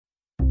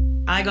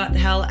I Got the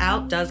Hell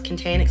Out does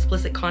contain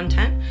explicit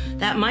content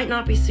that might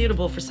not be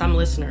suitable for some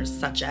listeners,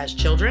 such as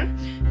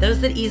children,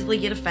 those that easily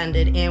get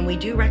offended, and we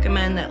do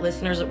recommend that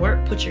listeners at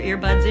work put your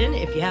earbuds in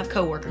if you have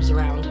coworkers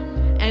around.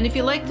 And if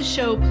you like the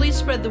show, please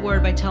spread the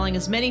word by telling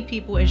as many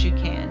people as you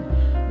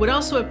can. Would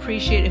also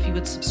appreciate if you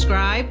would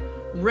subscribe,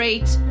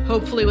 rate,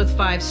 hopefully with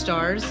 5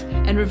 stars,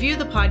 and review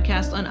the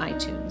podcast on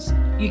iTunes.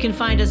 You can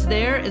find us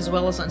there as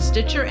well as on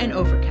Stitcher and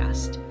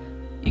Overcast.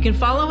 You can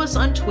follow us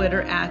on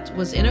Twitter at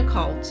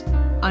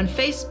WasInACult, on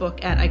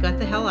Facebook at I Got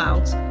the Hell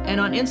Out, and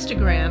on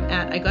Instagram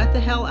at I Got the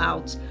Hell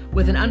Out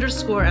with an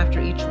underscore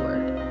after each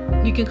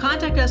word. You can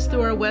contact us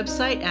through our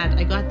website at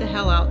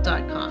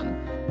IGotTheHellOut.com.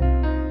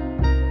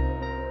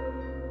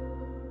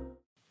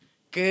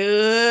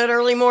 Good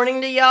early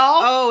morning to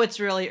y'all. Oh, it's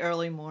really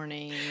early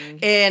morning.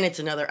 And it's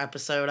another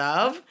episode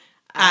of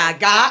I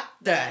Got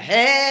the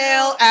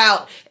Hell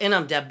Out. And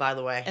I'm Deb, by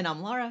the way. And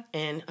I'm Laura.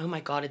 And oh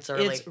my God, it's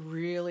early. It's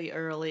really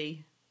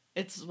early.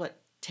 It's what,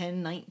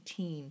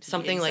 10:19?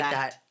 Something like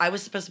that. I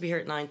was supposed to be here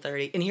at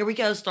 9:30. And here we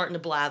go, starting to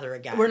blather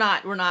again. We're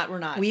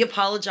not. We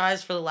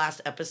apologize for the last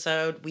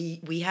episode.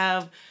 We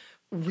have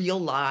real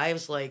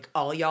lives like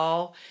all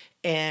y'all.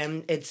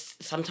 And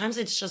sometimes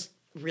it's just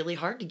really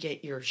hard to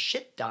get your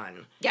shit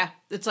done. Yeah,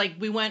 it's like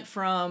we went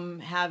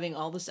from having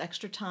all this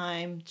extra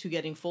time to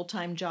getting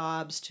full-time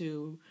jobs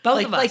to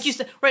both of us.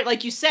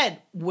 Like you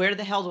said, where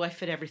the hell do I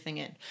fit everything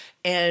in?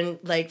 And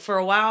like for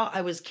a while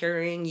I was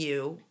carrying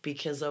you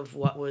because of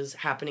what was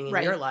happening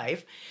in your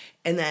life.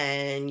 And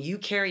then you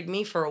carried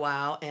me for a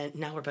while, and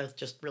now we're both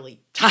just really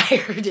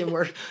tired and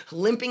we're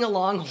limping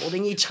along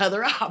holding each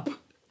other up.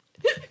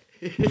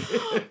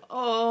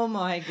 Oh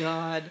my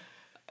God.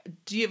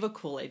 Do you have a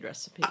Kool-Aid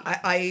recipe?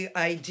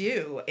 I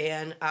do.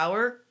 And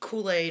our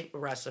Kool-Aid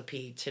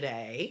recipe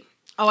today...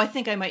 Oh, I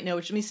think I might know.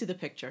 Let me see the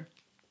picture.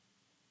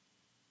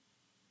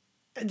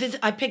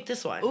 I picked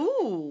this one.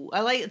 Ooh,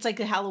 it's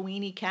like a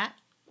Halloween-y cat.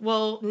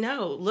 Well,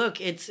 no.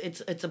 Look, it's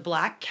a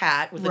black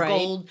cat with a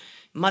gold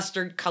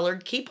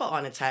mustard-colored kippah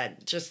on its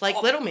head, just like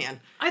Little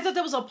Man. I thought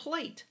that was a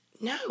plate.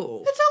 No. It's a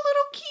little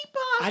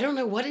kippah. I don't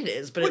know what it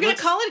is, but we're going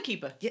to call it a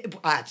kippah. Yeah,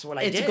 that's what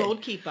I did. It's a gold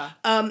kippah.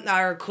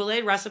 Our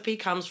Kool-Aid recipe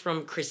comes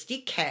from Christy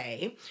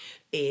K,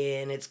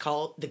 and it's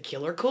called the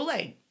Killer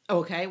Kool-Aid.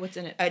 Okay, what's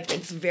in it?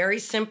 It's very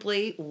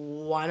simply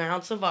 1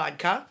 ounce of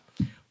vodka,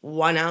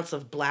 1 ounce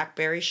of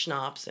blackberry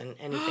schnapps, and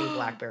anything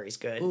blackberry's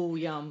good. Ooh,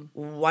 yum.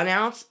 1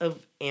 ounce of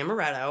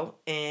amaretto,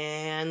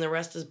 and the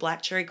rest is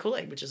black cherry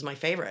Kool-Aid, which is my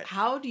favorite.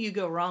 How do you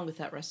go wrong with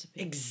that recipe?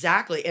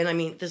 Exactly. And I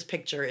mean, this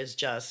picture is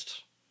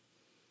just...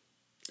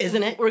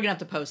 Isn't it? We're going to have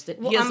to post it.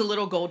 He has a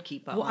little gold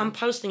kippah. Well, I'm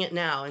posting it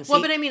now. And see,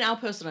 well, but I mean, I'll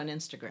post it on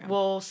Instagram.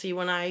 Well, see,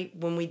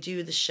 when we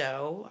do the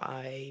show,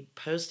 I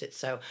post it.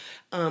 So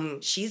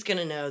she's going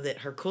to know that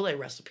her Kool-Aid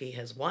recipe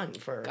has won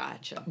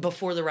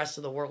before the rest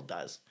of the world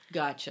does.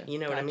 Gotcha. You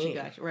know what I mean?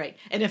 Gotcha. Right.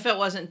 And if it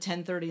wasn't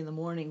 10:30 in the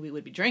morning, we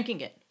would be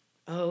drinking it.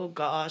 Oh,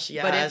 gosh,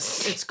 yes. But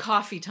it's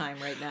coffee time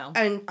right now.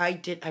 And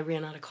I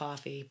ran out of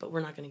coffee, but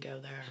we're not going to go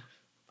there.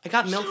 I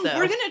got milk, though.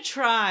 We're going to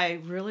try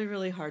really,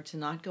 really hard to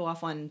not go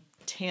off on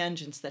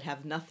tangents that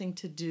have nothing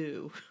to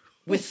do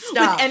with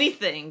stuff. With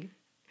anything.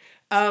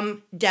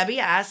 Debbie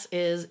S.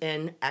 is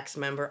an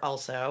ex-member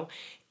also.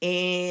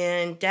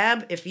 And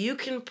Deb, if you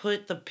can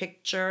put the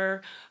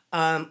picture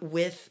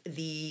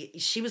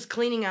she was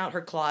cleaning out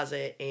her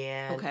closet,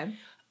 and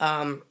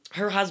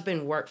her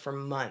husband worked for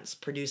months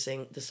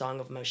producing the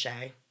Song of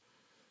Moshe.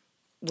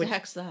 What the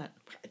heck's that?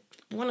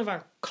 One of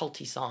our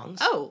culty songs.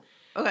 Oh,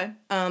 okay.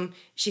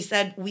 She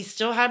said, we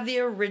still have the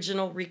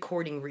original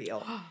recording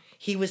reel.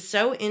 He was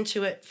so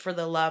into it for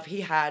the love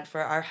he had for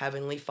our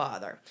Heavenly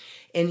Father.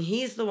 And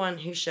he's the one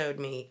who showed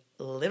me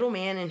Little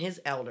Man and His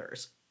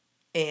Elders.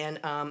 And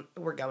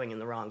we're going in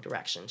the wrong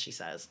direction, she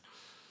says.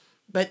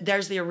 But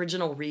there's the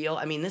original reel.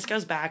 I mean, this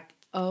goes back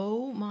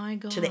oh my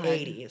God. to the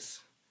 80s.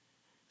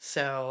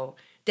 So,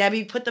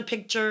 Debbie, put the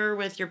picture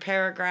with your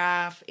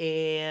paragraph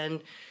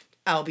and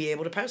I'll be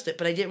able to post it.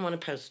 But I didn't want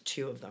to post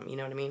 2 of them. You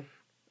know what I mean?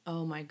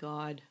 Oh my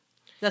God.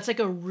 That's like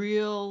a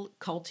real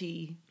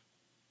culty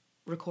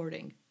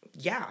recording.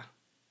 Yeah.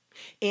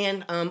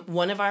 And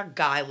one of our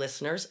guy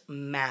listeners,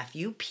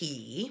 Matthew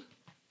P.,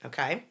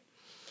 okay,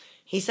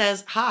 he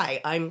says,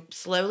 hi, I'm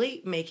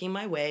slowly making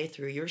my way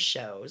through your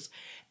shows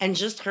and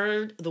just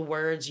heard the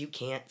Words You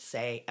Can't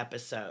Say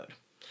episode.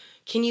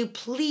 Can you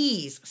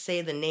please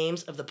say the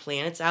names of the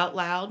planets out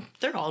loud?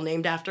 They're all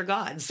named after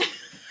gods.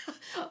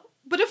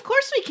 But of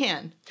course we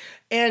can.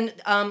 And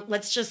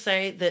let's just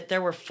say that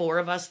there were 4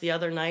 of us the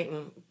other night,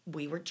 and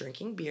we were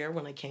drinking beer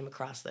when I came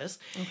across this.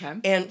 Okay.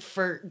 And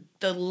for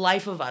the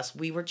life of us,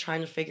 we were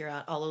trying to figure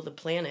out all of the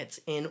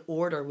planets in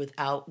order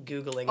without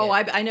Googling it. Oh,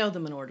 I know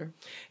them in order.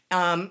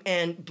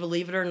 And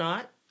believe it or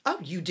not,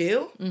 you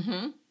do?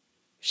 Mm-hmm.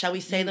 Shall we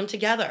say them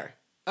together?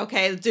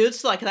 Okay, do it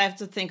slow, because I have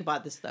to think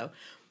about this, though.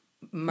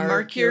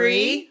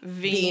 Mercury,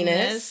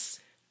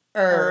 Venus,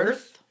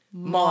 Earth,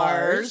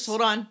 Mars.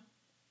 Hold on.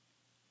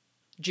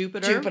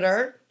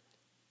 Jupiter.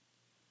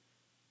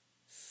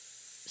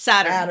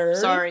 Saturn.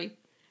 Sorry.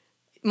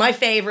 My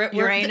favorite.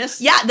 Uranus?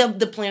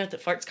 The planet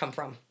that farts come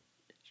from.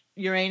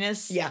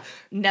 Uranus. Yeah.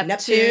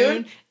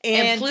 Neptune.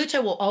 And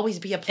Pluto will always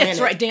be a planet.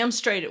 That's right. Damn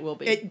straight it will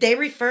be. They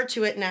refer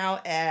to it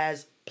now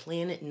as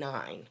Planet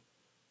 9.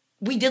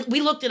 We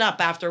looked it up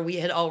after we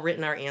had all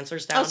written our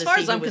answers down to see who was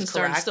correct. As far as I'm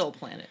concerned, still a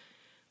planet.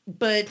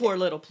 But poor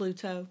little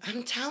Pluto.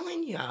 I'm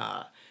telling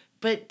ya.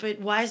 But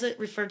why is it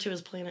referred to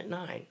as Planet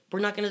 9? We're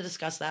not going to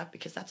discuss that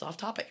because that's off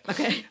topic.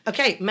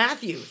 Okay,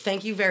 Matthew,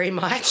 thank you very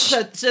much.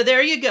 So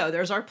there you go.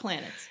 There's our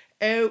planets.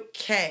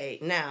 Okay,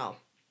 now,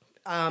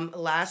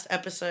 last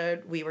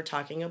episode we were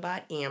talking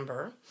about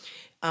Amber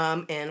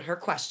and her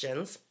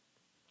questions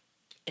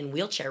in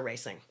wheelchair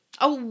racing.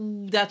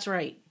 Oh, that's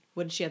right.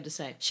 What did she have to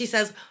say? She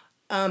says,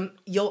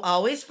 you'll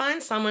always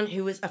find someone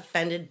who is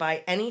offended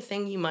by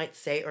anything you might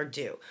say or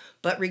do.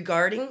 But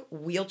regarding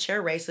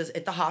wheelchair races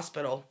at the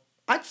hospital,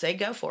 I'd say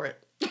go for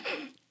it.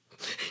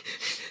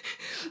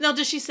 Now,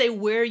 does she say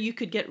where you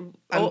could get...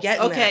 I'm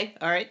getting okay,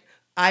 that. All right.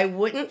 I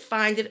wouldn't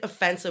find it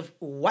offensive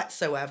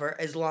whatsoever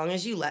as long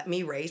as you let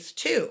me race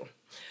too.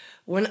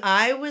 When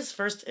I was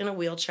first in a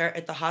wheelchair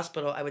at the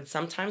hospital, I would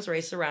sometimes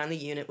race around the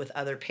unit with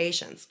other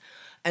patients.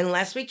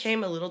 Unless we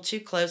came a little too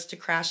close to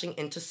crashing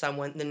into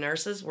someone, the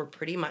nurses were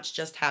pretty much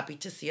just happy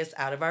to see us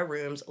out of our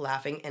rooms,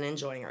 laughing and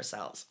enjoying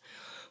ourselves.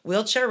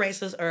 Wheelchair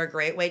races are a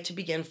great way to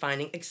begin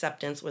finding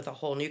acceptance with a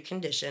whole new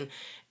condition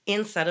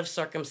and set of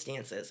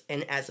circumstances.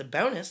 And as a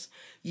bonus,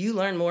 you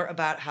learn more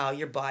about how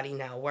your body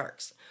now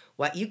works,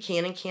 what you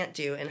can and can't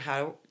do, and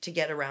how to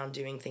get around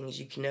doing things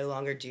you can no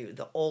longer do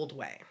the old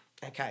way.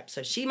 Okay,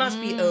 so she must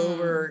be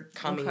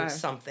overcoming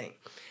something.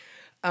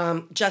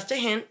 Just a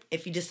hint,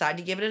 if you decide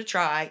to give it a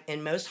try,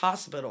 in most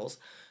hospitals,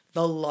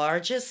 the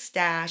largest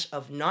stash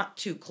of not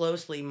too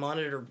closely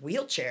monitored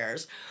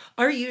wheelchairs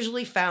are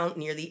usually found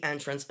near the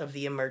entrance of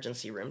the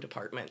emergency room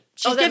department.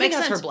 She's giving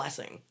us her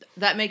blessing.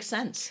 That makes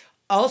sense.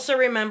 Also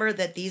remember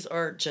that these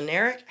are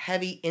generic,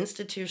 heavy,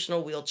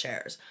 institutional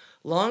wheelchairs.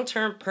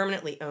 Long-term,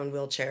 permanently owned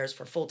wheelchairs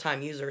for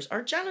full-time users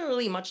are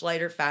generally much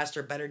lighter,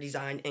 faster, better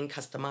designed, and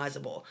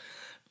customizable.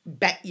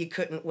 Bet you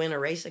couldn't win a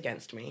race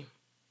against me.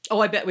 Oh,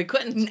 I bet we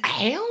couldn't.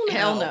 Hell no.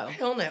 Hell no.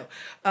 Hell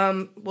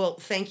no. Well,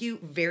 thank you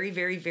very,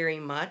 very, very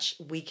much.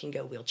 We can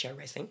go wheelchair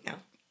racing now.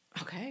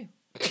 Okay.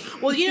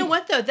 Well, you know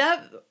what, though?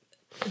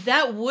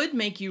 That would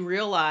make you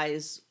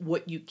realize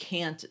what you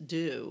can't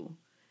do.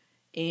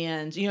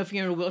 And, you know, if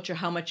you're in a wheelchair,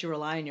 how much you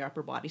rely on your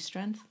upper body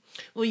strength.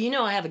 Well, you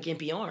know, I have a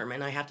gimpy arm,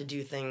 and I have to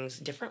do things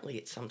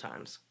differently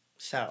sometimes.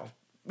 So...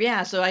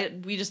 yeah, so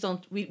we just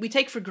don't, we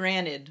take for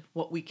granted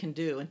what we can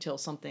do until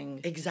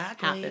something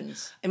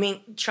happens. I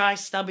mean, try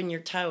stubbing your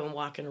toe and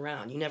walking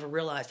around. You never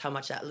realized how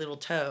much that little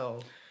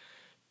toe,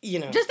 you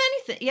know. Just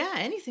anything. Yeah,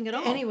 anything at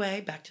all.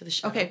 Anyway, back to the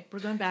show. Okay, we're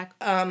going back.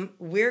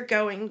 We're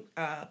going,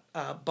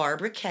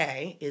 Barbara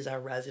Kay is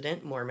our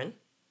resident Mormon.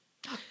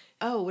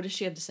 Oh, what does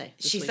she have to say?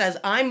 She says,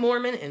 I'm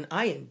Mormon and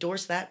I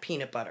endorse that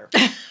peanut butter.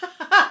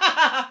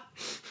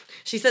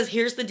 She says,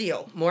 here's the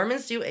deal.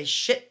 Mormons do a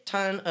shit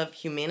ton of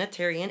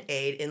humanitarian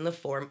aid in the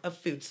form of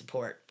food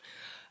support.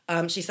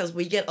 She says,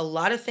 we get a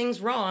lot of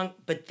things wrong,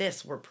 but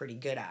this we're pretty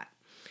good at.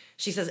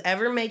 She says,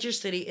 every major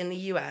city in the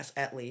U.S.,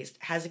 at least,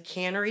 has a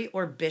cannery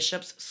or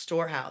bishop's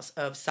storehouse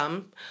of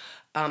some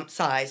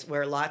size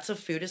where lots of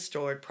food is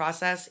stored,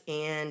 processed,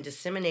 and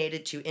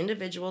disseminated to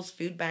individuals,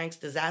 food banks,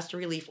 disaster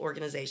relief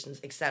organizations,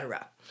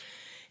 etc.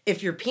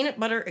 If your peanut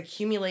butter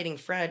accumulating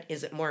friend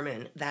isn't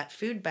Mormon, that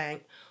food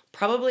bank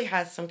probably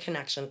has some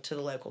connection to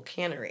the local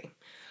cannery.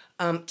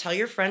 Tell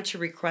your friend to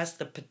request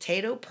the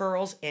potato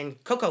pearls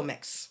and cocoa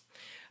mix.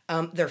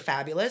 They're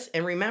fabulous.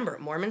 And remember,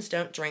 Mormons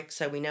don't drink,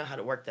 so we know how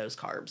to work those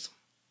carbs.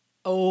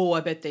 Oh,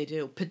 I bet they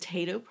do.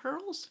 Potato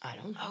pearls? I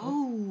don't know.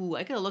 Oh,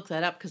 I gotta look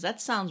that up because that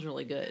sounds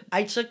really good.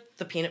 I took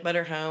the peanut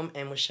butter home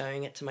and was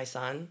showing it to my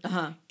son.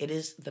 Uh-huh. It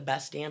is the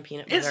best damn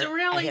peanut butter Is it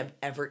really? I have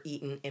ever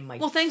eaten in my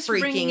thanks for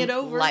bringing it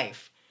over.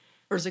 Life.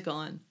 Or is it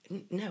gone?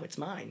 No, it's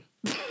mine.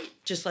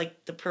 Just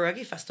like the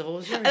Pierogi Festival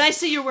was yours. And I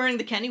see you're wearing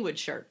the Kennywood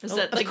shirt. Is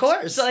that like, of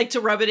course. So like to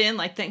rub it in,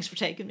 like, thanks for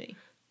taking me.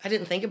 I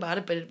didn't think about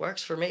it, but it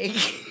works for me.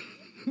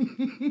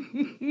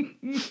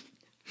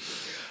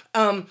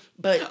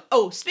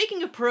 But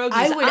speaking of pierogies,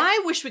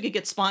 I wish we could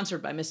get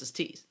sponsored by Mrs.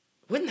 T's.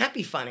 Wouldn't that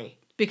be funny?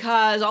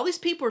 Because all these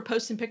people are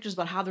posting pictures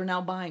about how they're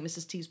now buying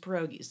Mrs. T's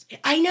pierogies.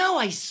 I know,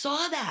 I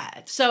saw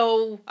that.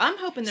 So I'm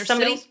hoping there's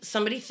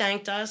somebody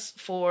thanked us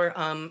for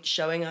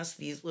showing us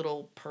these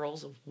little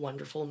pearls of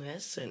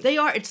wonderfulness, and they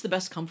are. It's the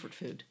best comfort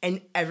food.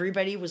 And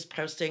everybody was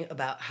posting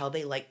about how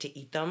they like to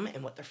eat them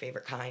and what their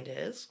favorite kind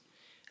is.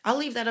 I'll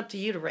leave that up to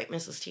you to write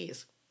Mrs.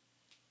 T's.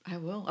 I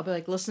will. I'll be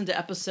like, listen to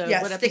episode.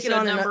 Yeah, what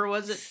episode number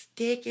was it?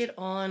 Stick it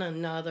on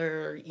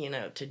another,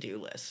 to-do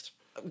list.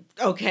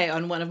 Okay,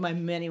 on one of my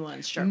many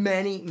ones, sure.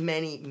 Many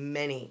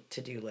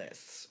to-do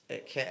lists.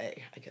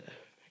 Okay,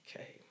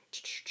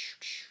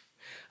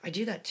 I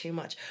do that too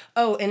much.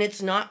 Oh, and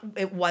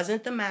it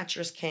wasn't the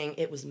Mattress King,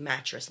 it was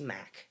Mattress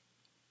Mac.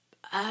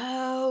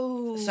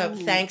 Oh. So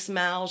thanks,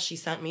 Mal. She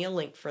sent me a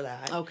link for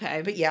that.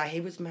 Okay. But yeah,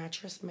 he was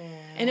Mattress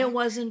Mac. And it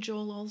wasn't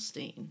Joel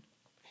Osteen.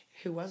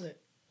 Who was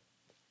it?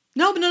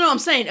 No, I'm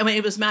saying,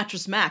 it was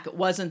Mattress Mac. It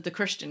wasn't the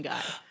Christian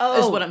guy.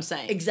 Is what I'm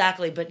saying.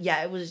 Exactly. But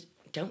yeah, it was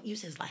Don't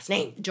use his last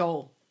name.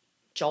 Joel.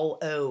 Joel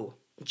O.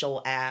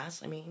 Joel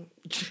Ass. I mean,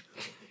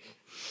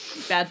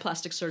 Bad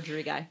plastic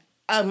surgery guy.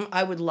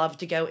 I would love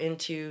to go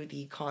into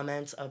the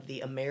comments of the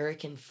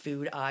American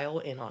food aisle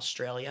in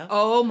Australia,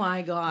 Oh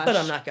my gosh. but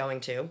I'm not going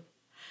to.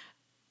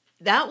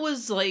 That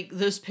was like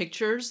those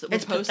pictures that were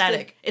It's posted.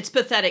 pathetic. It's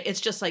pathetic.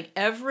 It's just like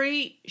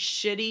every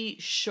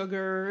shitty,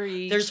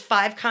 sugary. There's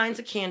 5 kinds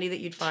of candy that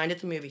you'd find at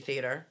the movie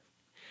theater.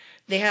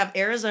 They have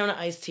Arizona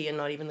iced tea and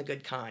not even the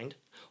good kind.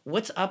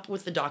 What's up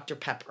with the Dr.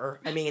 Pepper?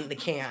 I mean, the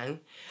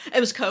can. It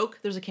was Coke.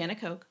 There's a can of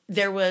Coke.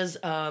 There was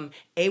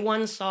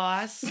A1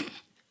 sauce,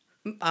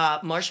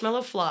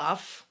 marshmallow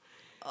fluff.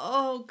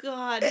 Oh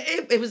God.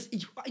 It was,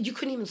 you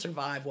couldn't even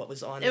survive what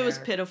was on there. It was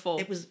pitiful.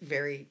 It was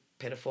very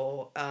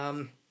pitiful.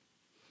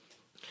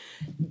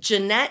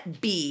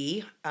 Jeanette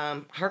B,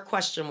 her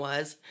question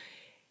was,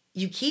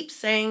 you keep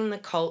saying the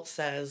cult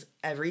says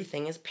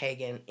everything is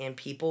pagan and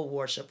people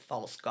worship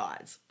false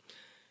gods.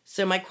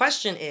 So my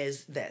question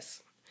is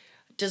this.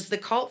 Does the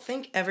cult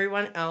think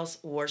everyone else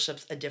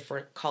worships a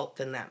different cult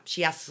than them?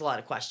 She asks a lot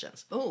of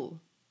questions. Oh.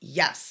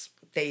 Yes,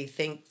 they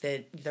think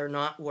that they're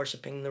not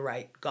worshiping the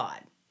right God.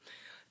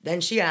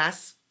 Then she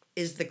asks,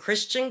 is the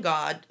Christian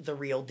God the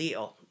real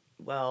deal?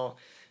 Well,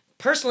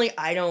 personally,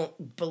 I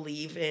don't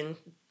believe in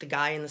the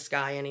guy in the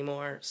sky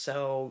anymore.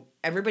 So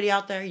everybody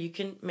out there, you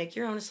can make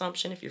your own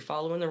assumption if you're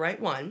following the right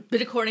one.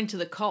 But according to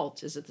the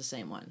cult, is it the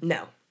same one?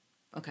 No.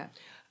 Okay.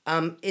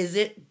 Is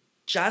it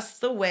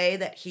just the way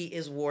that he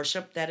is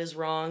worshipped that is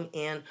wrong?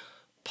 And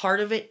part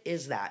of it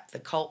is that the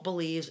cult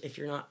believes if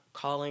you're not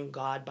calling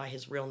God by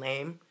his real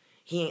name,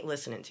 he ain't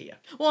listening to you.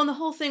 Well, and the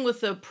whole thing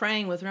with the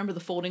praying with, remember the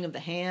folding of the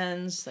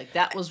hands? Like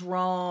that was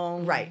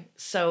wrong. Right.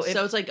 So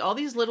it's like all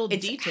these little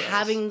it's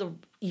details.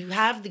 you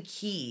have the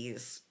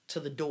keys to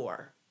the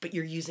door, but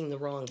you're using the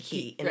wrong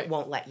key and Right. it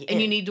won't let you in.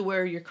 And you need to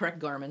wear your correct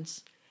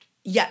garments.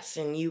 Yes,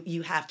 and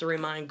you have to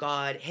remind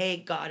God, hey,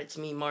 God, it's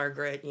me,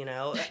 Margaret,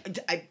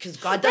 because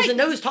God doesn't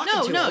know who's talking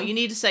to him. No, you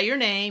need to say your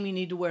name. You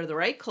need to wear the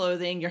right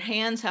clothing. Your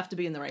hands have to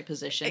be in the right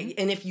position.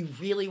 And if you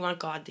really want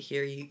God to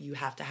hear you, you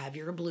have to have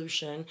your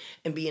ablution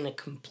and be in a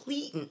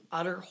complete and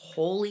utter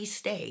holy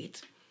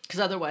state.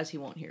 Because otherwise he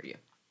won't hear you.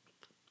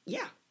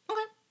 Yeah.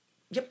 Okay.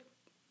 Yep.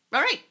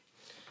 All right.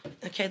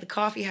 Okay, the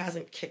coffee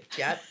hasn't kicked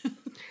yet.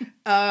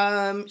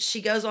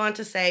 She goes on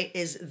to say,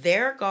 is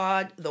their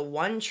God the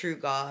one true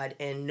God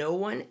and no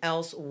one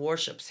else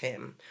worships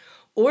him?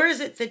 Or is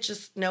it that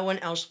just no one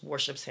else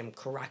worships him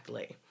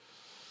correctly?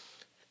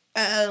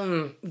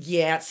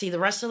 Yeah, see, the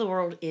rest of the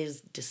world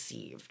is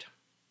deceived.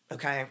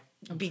 Okay?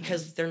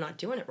 Because they're not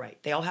doing it right.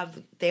 They all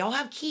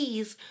have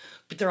keys,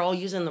 but they're all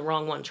using the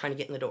wrong one trying to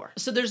get in the door.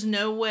 So there's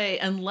no way,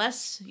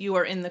 unless you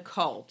are in the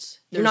cult,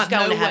 You're not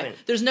going to heaven.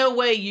 There's no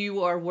way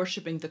you are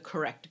worshiping the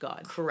correct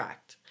God.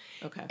 Correct.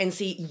 Okay. And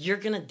see, you're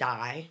going to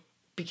die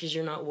because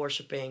you're not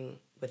worshiping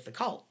with the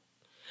cult.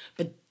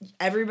 But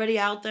everybody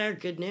out there,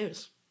 good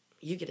news.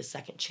 You get a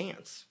second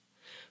chance.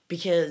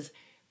 Because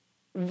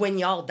when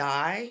y'all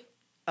die,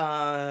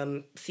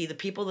 see, the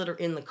people that are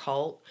in the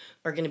cult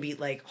are going to be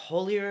like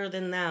holier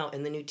than thou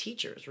and the new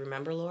teachers.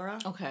 Remember, Laura?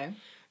 Okay.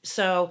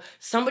 So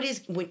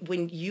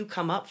when you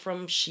come up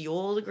from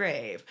Sheol, the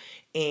grave,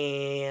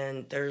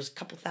 and there's a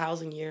couple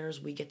thousand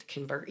years, we get to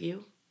convert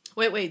you.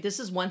 Wait, this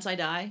is once I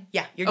die?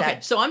 Yeah, you're okay,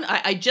 dead. so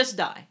I just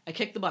die. I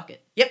kick the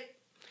bucket. Yep.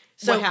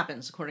 So what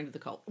happens according to the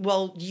cult?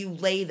 Well, you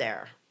lay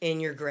there in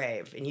your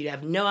grave and you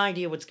have no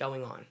idea what's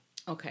going on.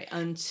 Okay,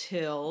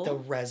 until The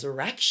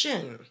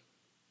resurrection.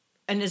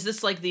 And is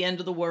this like the end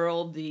of the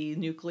world, the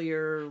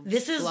nuclear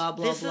This is blah,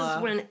 blah, blah?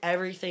 is when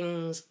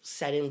everything's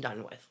said and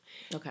done with.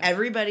 Okay.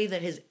 Everybody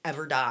that has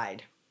ever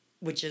died,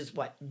 which is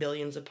what,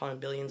 billions upon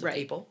billions Right. of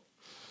people,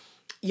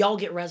 y'all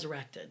get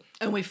resurrected.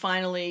 And we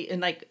finally,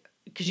 and like,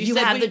 because You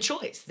have the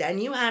choice. Then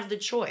you have the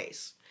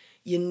choice.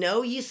 You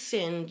know you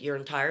sinned your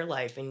entire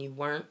life and you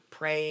weren't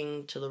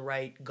praying to the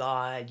right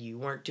God. You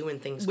weren't doing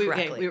things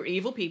correctly. we were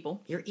evil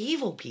people. You're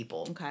evil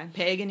people. Okay.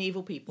 Pagan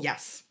evil people.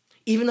 Yes.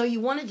 Even though you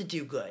wanted to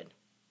do good.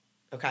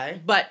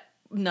 Okay? But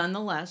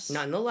nonetheless.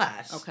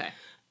 Nonetheless. Okay.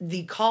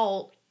 The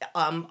cult,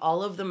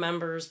 all of the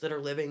members that are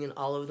living and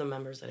all of the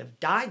members that have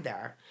died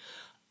there,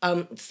 they're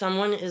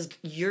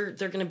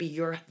going to be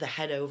the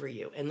head over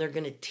you, and they're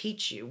going to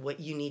teach you what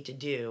you need to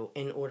do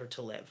in order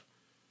to live,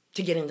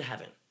 to get into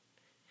heaven.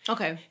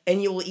 Okay.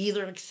 And you will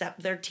either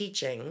accept their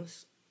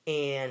teachings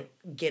and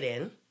get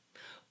in,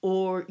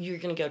 or you're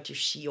going to go to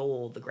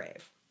Sheol, the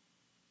grave.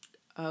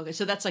 Okay,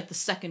 so that's like the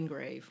second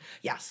grave.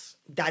 Yes.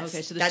 That's,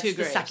 okay, so that's two the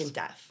graves. second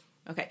death.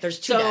 Okay. There's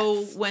two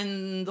So deaths.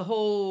 when the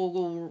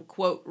whole,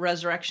 quote,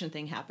 resurrection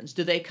thing happens,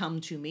 do they come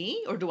to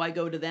me or do I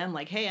go to them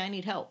like, hey, I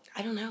need help?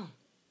 I don't know.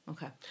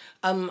 Okay.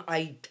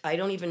 I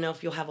don't even know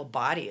if you'll have a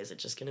body. Is it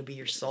just going to be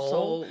your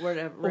soul?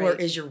 Whatever. Or Right.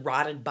 is your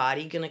rotted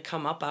body going to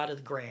come up out of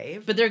the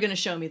grave? But they're going to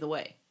show me the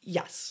way.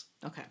 Yes.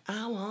 Okay.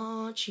 I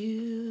want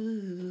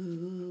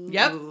you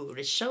Yep.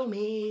 to show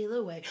me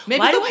the way. Maybe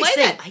Why they'll do I play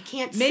sing? that. I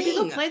can't Maybe sing.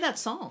 they'll play that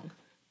song.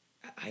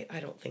 I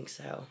don't think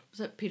so. Was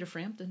that Peter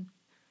Frampton?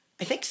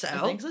 I think so.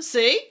 I think so.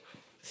 See?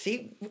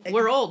 See?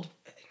 We're old.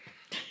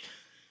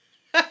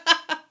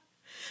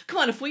 Come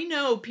on, if we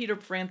know Peter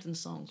Frampton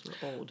songs were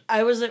old.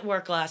 I was at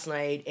work last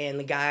night, and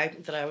the guy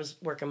that I was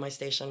working my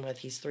station with,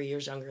 he's 3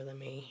 years younger than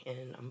me,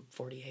 and I'm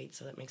 48,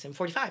 so that makes him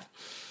 45.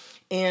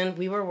 And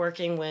we were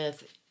working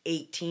with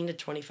 18 to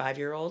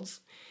 25-year-olds,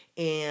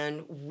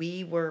 and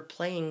we were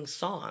playing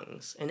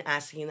songs and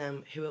asking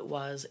them who it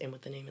was and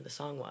what the name of the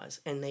song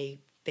was. And they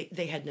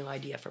had no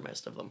idea for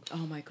most of them.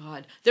 Oh my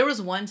God. There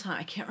was one time,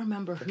 I can't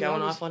remember who. We're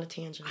going off on a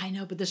tangent. I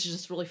know, but this is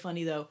just really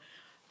funny though.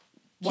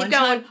 Keep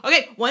going.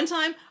 One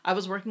time I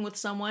was working with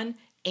someone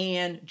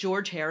and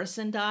George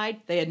Harrison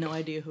died. They had no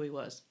idea who he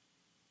was.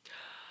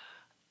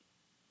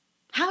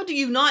 How do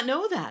you not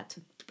know that?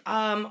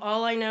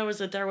 All I know is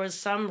that there was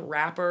some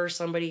rapper,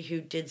 somebody who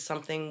did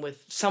something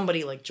with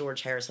somebody like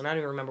George Harrison. I don't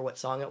even remember what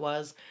song it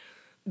was.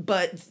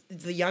 But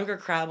the younger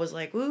crowd was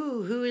like,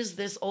 ooh, who is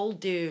this old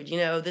dude? You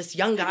know, this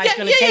young guy's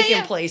going to take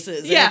him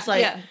places. And it's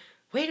like,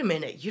 wait a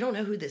minute, you don't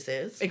know who this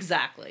is?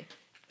 Exactly.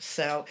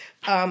 So,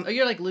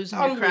 you're like losing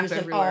your crap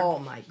everywhere. All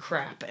my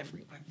crap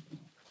everywhere.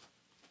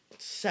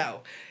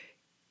 So,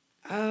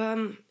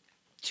 to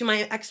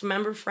my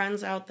ex-member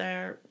friends out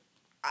there,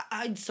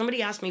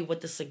 somebody asked me what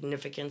the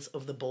significance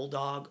of the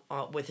bulldog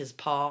with his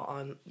paw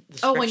on the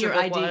scripture book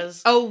ID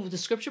was. Oh, the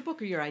scripture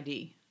book or your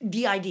ID?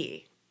 The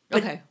ID.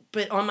 Okay.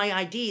 But on my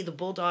ID, the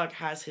bulldog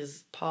has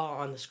his paw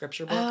on the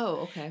scripture book.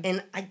 Oh, okay.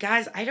 And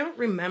I don't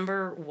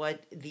remember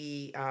what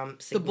the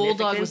significance. The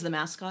bulldog was the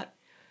mascot?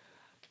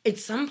 At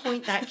some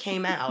point that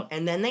came out,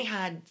 and then they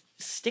had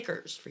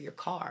stickers for your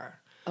car.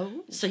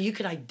 Oh. So you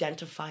could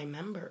identify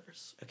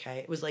members, okay?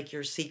 It was like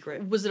your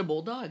secret. Was it a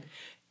bulldog?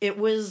 It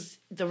was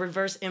the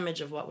reverse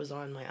image of what was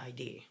on my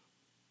ID,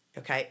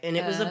 okay? And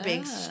it was a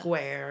big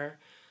square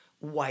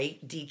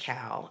white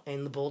decal,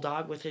 and the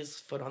bulldog with his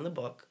foot on the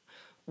book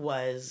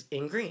was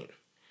in green.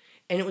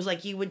 And it was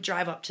like you would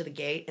drive up to the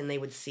gate, and they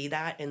would see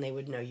that, and they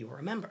would know you were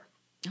a member.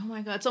 Oh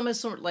my God. It's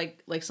almost sort of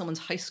like someone's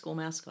high school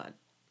mascot.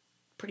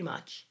 Pretty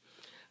much.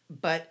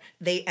 But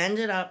they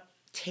ended up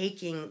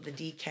taking the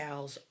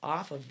decals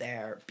off of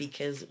there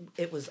because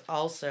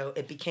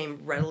it became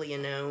readily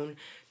known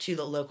to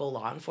the local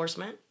law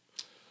enforcement.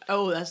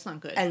 Oh, that's not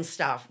good. And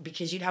stuff,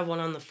 because you'd have one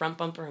on the front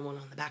bumper and one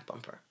on the back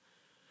bumper.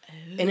 Oh.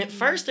 And at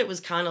first it was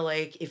kind of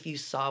like if you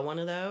saw one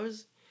of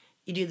those,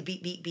 you do the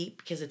beep, beep, beep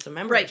because it's a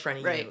member in front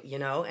of you, you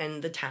know,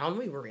 and the town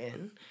we were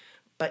in.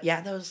 But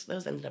yeah, those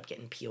ended up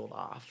getting peeled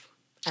off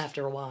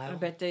after a while. I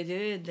bet they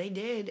did. They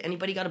did.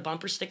 Anybody got a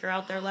bumper sticker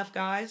out there left,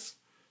 guys?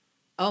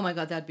 Oh my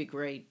God, that'd be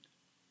great.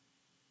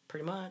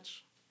 Pretty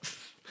much.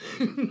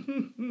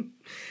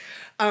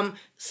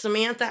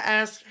 Samantha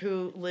asks,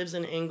 who lives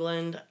in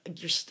England,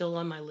 you're still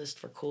on my list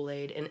for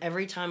Kool-Aid. And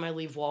every time I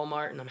leave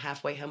Walmart and I'm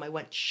halfway home, I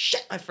went,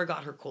 shit, I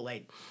forgot her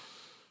Kool-Aid.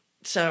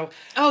 So.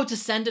 Oh, to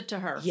send it to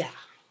her. Yeah.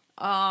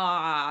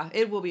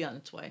 It will be on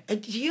its way.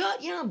 You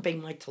know how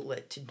big my to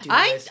do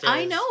list is?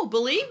 I know.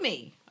 Believe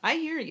me. I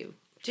hear you.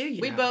 Do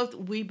you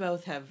We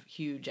both have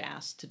huge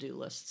ass to-do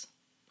lists.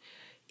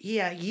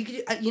 Yeah, you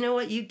could. You know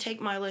what? You take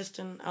my list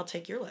and I'll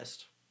take your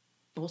list.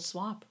 We'll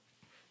swap.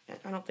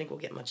 I don't think we'll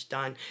get much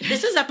done.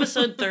 This is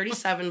episode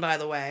 37, by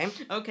the way.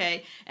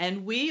 Okay,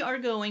 and we are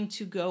going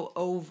to go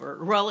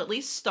over, well, at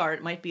least start,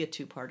 it might be a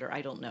two-parter,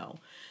 I don't know,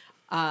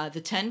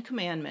 the 10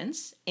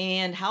 Commandments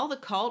and how the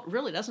cult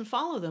really doesn't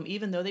follow them,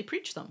 even though they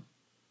preach them.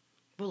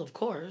 Well, of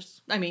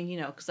course. I mean, you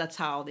know, because that's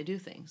how they do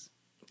things.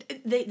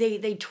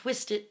 They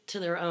twist it to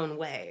their own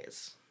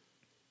ways.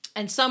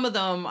 And some of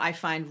them I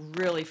find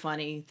really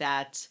funny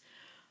that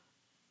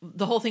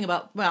the whole thing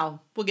about,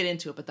 well, we'll get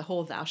into it, but the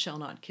whole thou shalt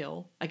not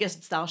kill. I guess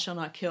it's thou shalt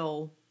not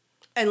kill.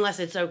 Unless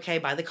it's okay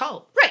by the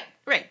cult.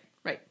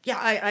 Right. Yeah,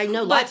 I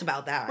know lots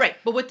about that. Right,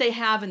 but what they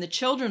have in the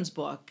children's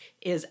book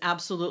is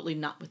absolutely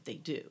not what they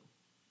do.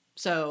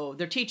 So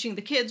they're teaching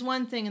the kids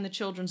one thing in the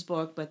children's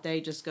book, but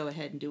they just go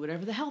ahead and do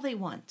whatever the hell they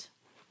want.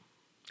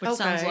 Which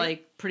sounds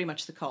like pretty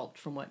much the cult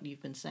from what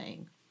you've been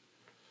saying.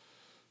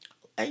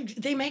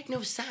 They make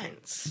no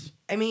sense.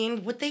 I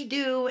mean, what they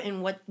do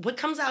and what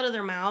comes out of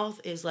their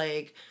mouth is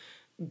like,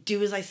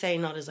 do as I say,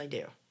 not as I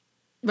do.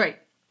 Right.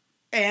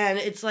 And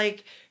it's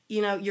like,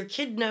 you know, your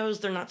kid knows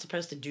they're not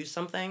supposed to do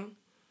something,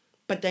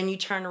 but then you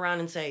turn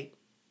around and say,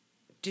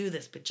 do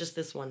this, but just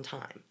this one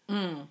time.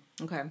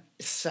 Okay.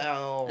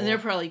 So. And they're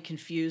probably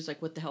confused,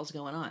 like, what the hell's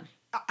going on?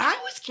 I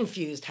was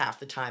confused half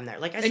the time there.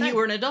 Like I said. And you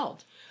were an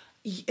adult.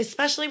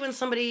 Especially when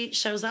somebody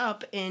shows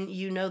up and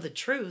you know the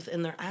truth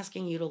and they're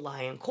asking you to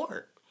lie in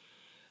court.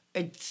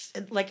 It's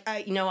like,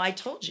 I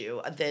told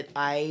you that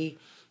I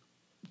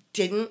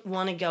didn't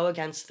want to go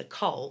against the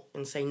cult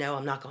and say, no,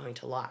 I'm not going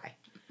to lie.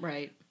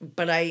 Right.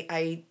 But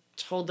I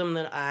told them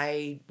that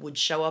I would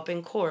show up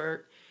in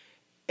court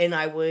and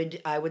I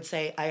would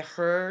say,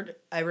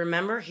 I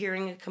remember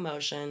hearing a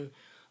commotion,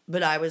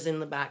 but I was in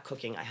the back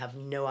cooking. I have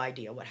no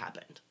idea what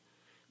happened.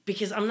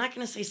 Because I'm not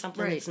going to say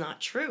something that's not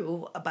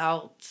true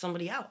about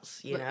somebody else,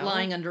 you know?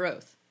 Lying under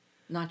oath.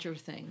 Not your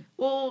thing.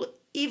 Well,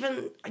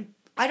 even,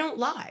 I don't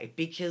lie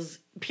because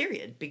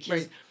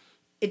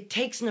it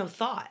takes no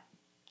thought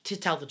to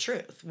tell the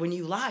truth. When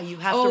you lie, you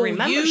have to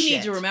remember you shit.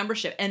 need to remember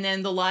shit. And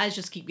then the lies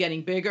just keep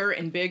getting bigger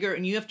and bigger,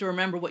 and you have to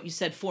remember what you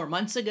said 4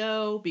 months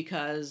ago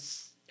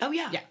because... Oh,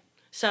 yeah. Yeah.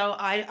 So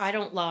I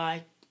don't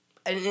lie.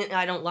 And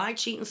I don't lie,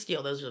 cheat, and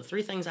steal. Those are the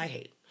 3 things I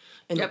hate.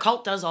 And Yep. the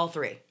cult does all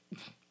 3.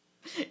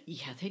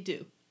 Yeah, they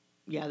do.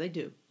 Yeah, they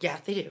do. Yeah,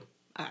 they do.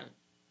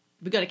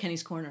 We got a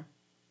Kenny's Corner.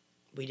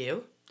 We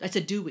do? I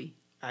said, do we?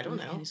 I don't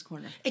know. Kenny's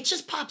Corner. It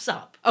just pops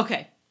up.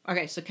 Okay,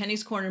 so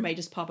Kenny's Corner may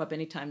just pop up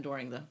anytime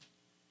during the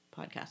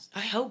podcast.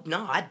 I hope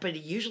not, but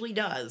it usually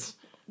does.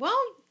 Well,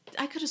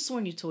 I could have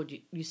sworn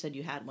you said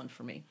you had one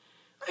for me.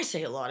 I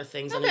say a lot of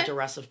things Okay. under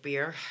duress of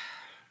beer.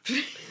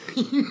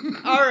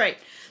 All right,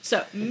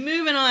 so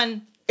moving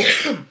on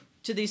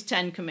to these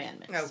 10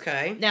 commandments.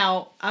 Okay.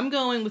 Now, I'm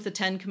going with the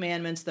 10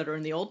 commandments that are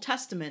in the Old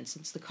Testament,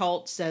 since the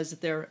cult says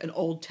that they're an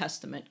Old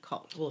Testament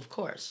cult. Well, of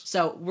course.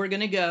 So we're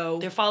going to go...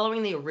 They're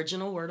following the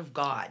original word of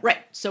God. Right.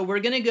 So we're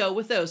going to go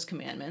with those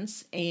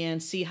commandments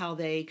and see how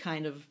they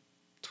kind of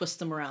twist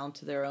them around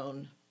to their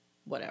own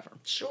whatever.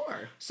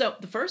 Sure. So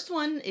the first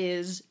one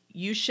is,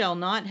 you shall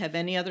not have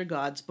any other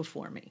gods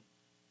before me.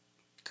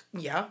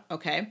 Yeah.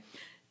 Okay.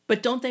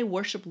 But don't they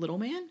worship little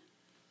man?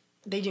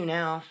 They do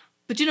now.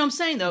 But you know what I'm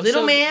saying, though?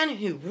 Little man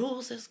who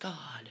rules as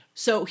God.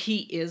 So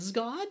he is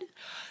God?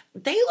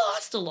 They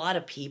lost a lot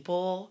of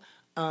people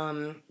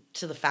to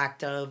the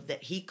fact of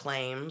that he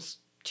claims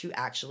to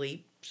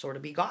actually sort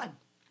of be God.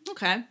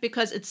 Okay.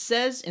 Because it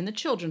says in the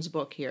children's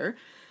book here,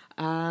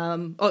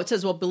 it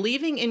says, well,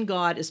 believing in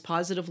God is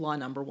positive law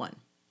number 1.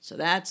 So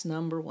that's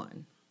number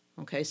 1.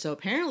 Okay. So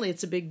apparently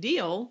it's a big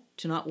deal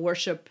to not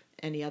worship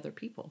any other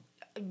people.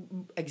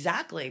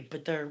 Exactly.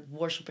 But they're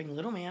worshiping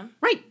little man.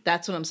 Right.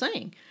 That's what I'm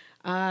saying.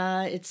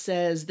 It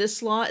says,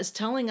 this law is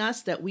telling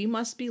us that we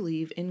must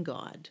believe in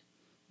God.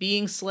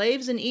 Being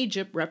slaves in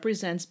Egypt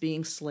represents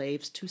being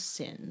slaves to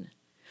sin.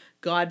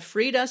 God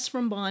freed us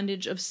from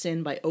bondage of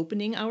sin by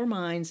opening our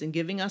minds and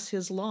giving us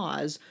his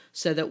laws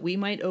so that we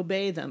might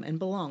obey them and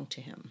belong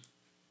to him.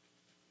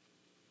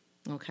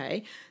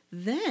 Okay.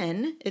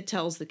 Then it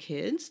tells the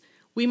kids,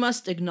 we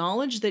must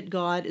acknowledge that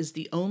God is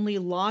the only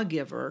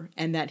lawgiver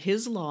and that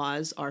his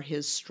laws are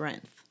his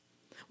strength.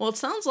 Well, it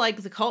sounds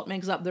like the cult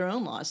makes up their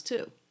own laws,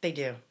 too. They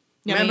do.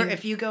 Yeah, Remember, I mean-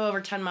 if you go over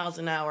 10 miles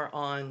an hour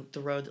on the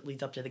road that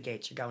leads up to the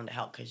gates, you're going to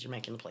hell because you're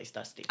making the place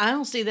dusty. I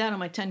don't see that on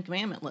my 10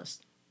 commandment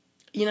list.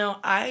 You know,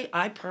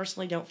 I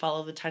personally don't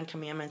follow the 10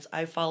 commandments.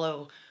 I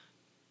follow,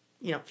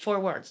 4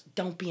 words.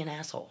 Don't be an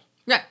asshole.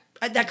 Right.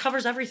 That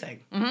covers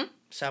everything. Mm-hmm.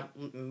 So,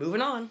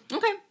 moving on.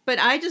 Okay. But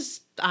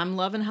I'm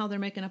loving how they're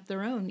making up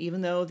their own,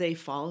 even though they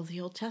follow the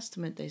Old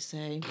Testament, they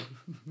say.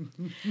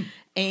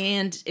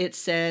 And it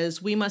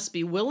says, we must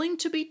be willing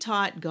to be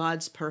taught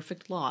God's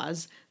perfect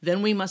laws,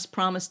 then we must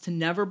promise to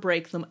never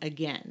break them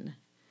again.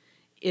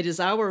 It is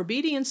our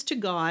obedience to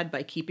God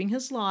by keeping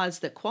his laws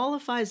that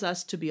qualifies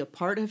us to be a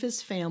part of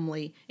his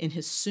family in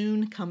his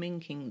soon coming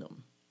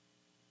kingdom.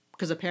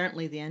 Because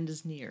apparently the end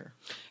is near.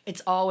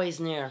 It's always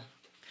near.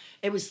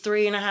 It was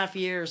 3.5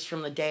 years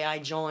from the day I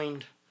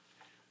joined.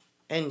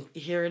 And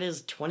here it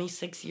is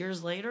 26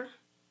 years later.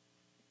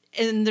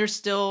 And they're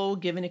still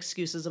giving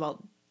excuses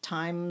about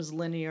time's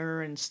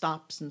linear and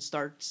stops and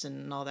starts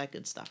and all that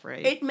good stuff,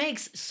 right? It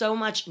makes so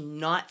much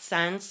not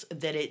sense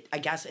that I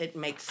guess it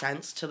makes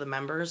sense to the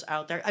members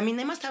out there. I mean,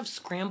 they must have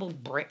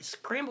scrambled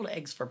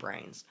eggs for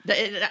brains.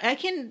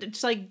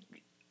 It's like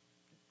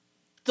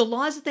the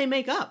laws that they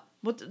make up.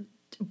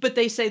 But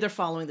they say they're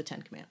following the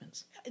 10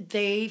 Commandments.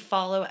 They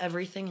follow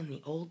everything in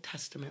the Old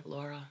Testament,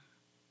 Laura.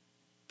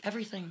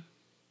 Everything.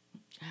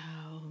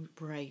 Oh,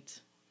 right.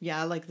 Yeah,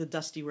 I like the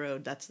dusty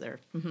road. That's there.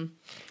 Mm-hmm.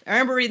 I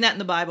remember reading that in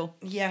the Bible.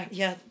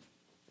 Yeah.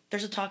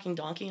 There's a talking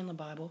donkey in the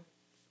Bible.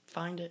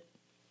 Find it.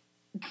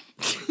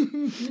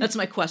 That's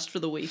my quest for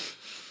the week.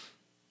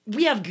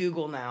 We have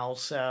Google now,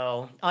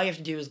 so all you have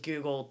to do is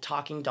Google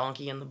talking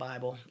donkey in the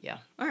Bible. Yeah.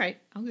 All right,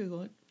 I'll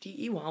Google it.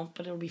 You won't,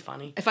 but it'll be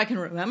funny. If I can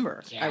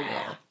remember, I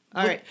will.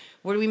 All right.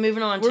 What are we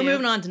moving on to? We're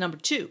moving on to number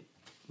 2.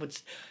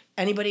 What's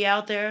anybody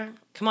out there?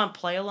 Come on,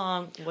 play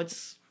along.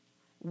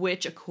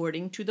 Which,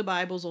 according to the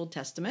Bible's Old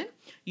Testament,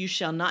 you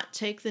shall not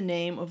take the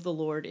name of the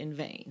Lord in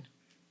vain.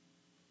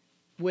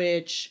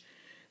 Which...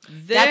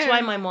 That's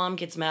why my mom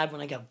gets mad when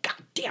I go, God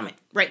damn it.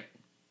 Right.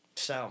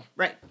 So.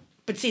 Right.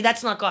 But see,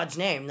 that's not God's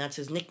name. That's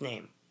his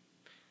nickname.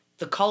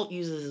 The cult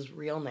uses his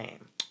real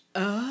name.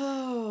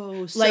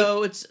 Oh,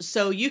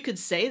 so you could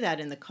say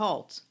that in the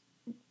cult.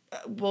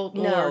 Well,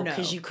 no,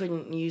 because you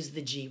couldn't use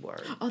the G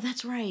word. Oh,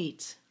 that's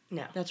right.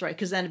 No. That's right,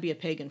 because then it'd be a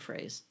pagan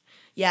phrase.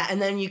 Yeah,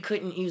 and then you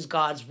couldn't use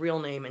God's real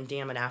name and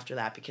damn it after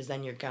that, because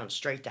then you're going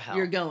straight to hell.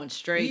 You're going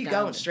straight You're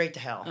going straight to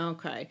hell.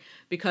 Okay.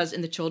 Because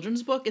in the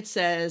children's book it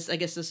says, I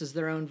guess this is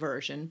their own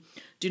version,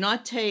 do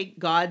not take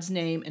God's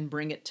name and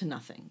bring it to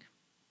nothing.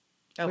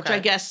 Okay. Which I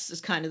guess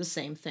is kind of the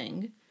same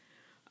thing.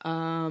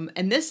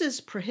 And this is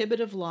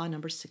prohibitive law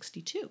number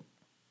 62.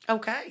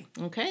 Okay.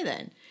 Okay,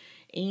 then.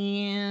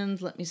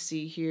 And let me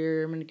see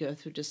here. I'm going to go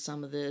through just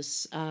some of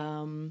this.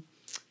 Let's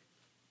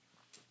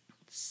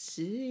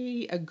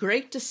see. A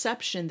great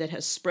deception that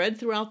has spread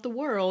throughout the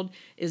world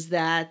is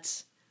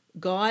that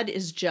God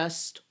is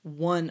just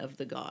one of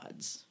the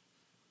gods.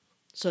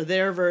 So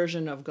their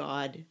version of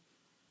God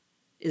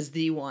is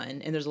the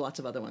one, and there's lots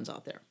of other ones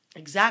out there.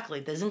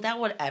 Exactly. Isn't that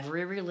what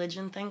every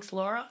religion thinks,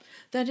 Laura?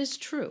 That is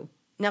true.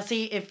 Now,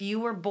 see, if you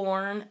were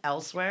born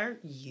elsewhere,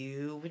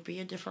 you would be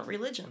a different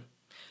religion.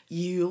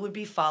 You would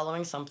be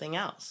following something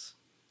else.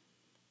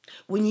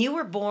 When you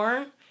were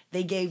born,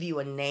 they gave you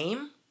a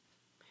name,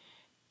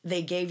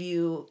 they gave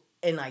you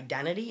an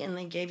identity, and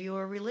they gave you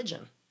a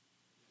religion.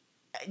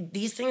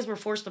 These things were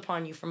forced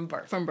upon you from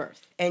birth. From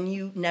birth. And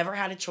you never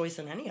had a choice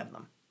in any of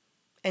them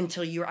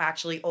until you were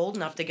actually old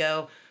enough to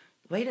go,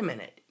 wait a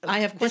minute. I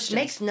have questions. This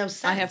makes no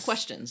sense. I have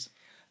questions.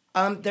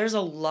 There's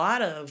a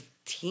lot of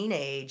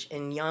teenage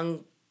and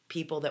young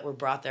people that were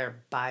brought there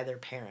by their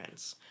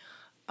parents.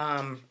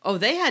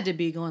 They had to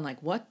be going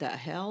like, what the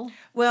hell?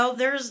 Well,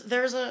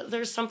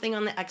 there's something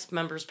on the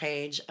ex-members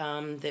page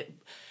that,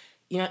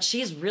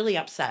 she's really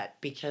upset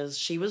because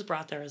she was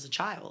brought there as a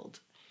child.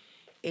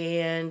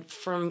 And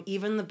from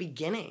even the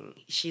beginning,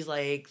 she's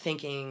like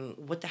thinking,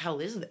 what the hell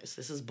is this?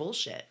 This is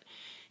bullshit.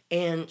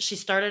 And she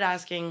started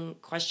asking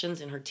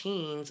questions in her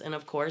teens. And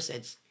of course,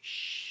 it's,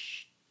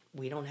 shh,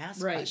 we don't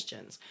ask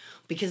questions.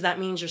 Because that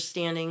means you're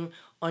standing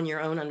on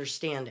your own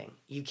understanding.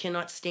 You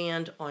cannot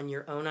stand on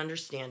your own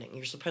understanding.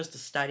 You're supposed to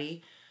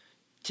study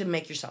to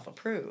make yourself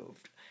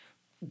approved.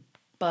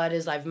 But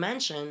as I've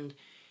mentioned,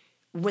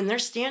 when they're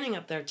standing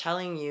up there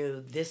telling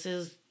you this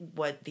is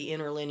what the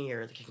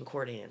interlinear, the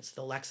concordance,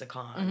 the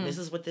lexicon, this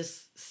is what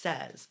this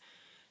says,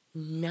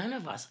 none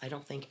of us, I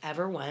don't think,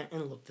 ever went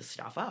and looked this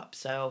stuff up.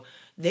 So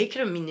they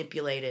could have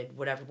manipulated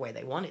whatever way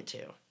they wanted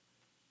to.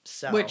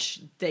 So,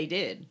 which they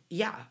did.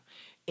 Yeah.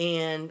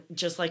 And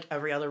just like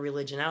every other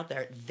religion out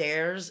there,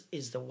 theirs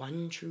is the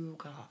one true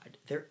God.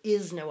 There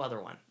is no other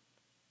one.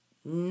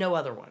 No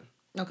other one.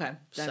 Okay.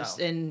 So.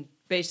 And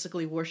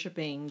basically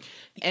worshiping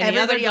any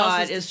Everybody other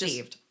God else is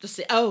deceived.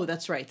 deceived. Oh,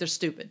 that's right. They're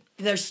stupid.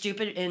 They're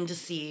stupid and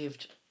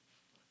deceived.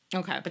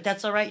 Okay. But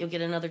that's all right. You'll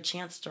get another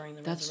chance during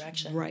the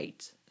resurrection.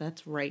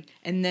 That's right.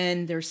 And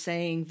then they're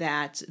saying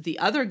that the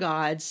other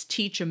gods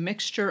teach a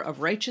mixture of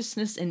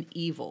righteousness and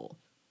evil.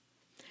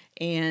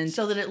 And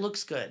so that it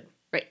looks good.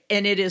 Right.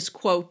 And it is,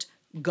 quote,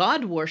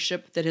 God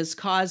worship that has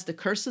caused the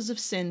curses of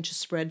sin to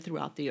spread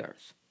throughout the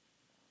earth.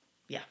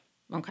 Yeah.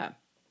 Okay.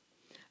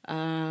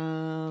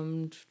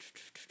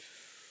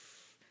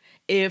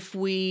 If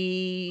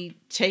we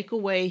take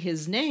away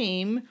his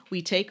name,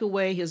 we take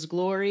away his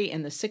glory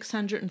and the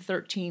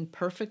 613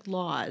 perfect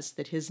laws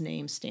that his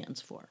name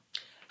stands for.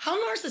 How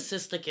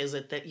narcissistic is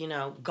it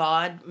that,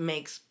 God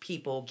makes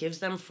people, gives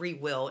them free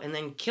will, and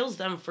then kills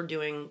them for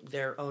doing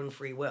their own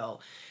free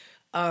will?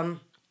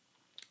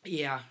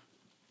 Yeah.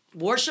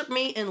 Worship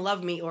me and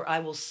love me or I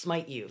will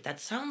smite you. That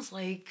sounds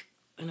like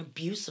an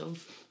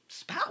abusive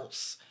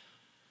spouse.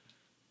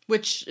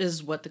 Which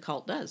is what the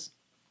cult does.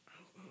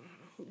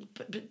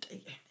 But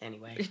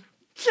anyway.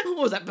 What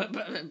was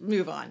that?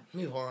 Move on.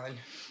 Move on.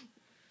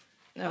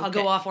 Okay. I'll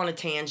go off on a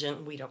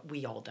tangent.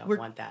 We all don't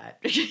want that.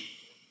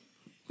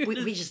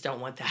 we just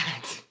don't want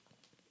that.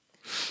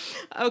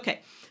 Okay.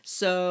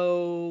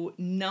 So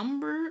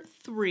number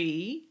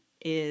 3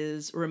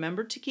 is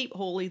remember to keep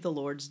holy the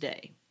Lord's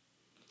Day.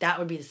 That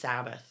would be the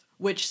Sabbath.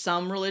 Which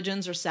some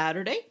religions are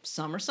Saturday,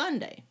 some are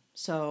Sunday.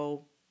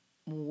 So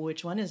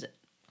which one is it?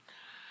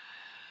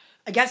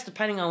 I guess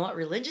depending on what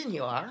religion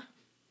you are.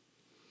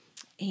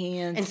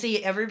 And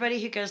see,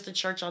 everybody who goes to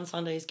church on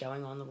Sunday is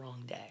going on the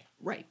wrong day.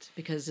 Right,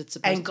 because it's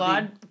supposed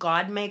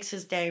God makes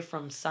his day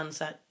from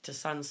sunset to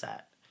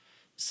sunset.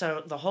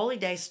 So the holy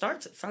day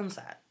starts at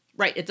sunset.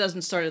 Right, it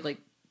doesn't start at like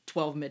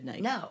 12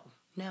 midnight. No.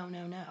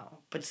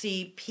 But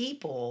see,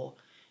 people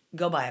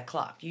go by a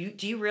clock.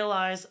 Do you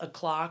realize a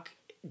clock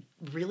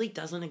really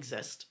doesn't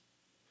exist?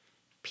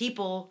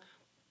 People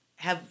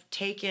have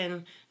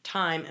taken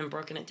time and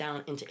broken it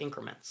down into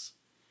increments.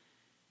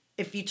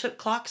 If you took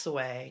clocks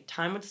away,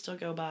 time would still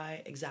go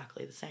by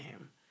exactly the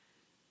same.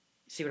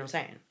 See what I'm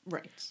saying?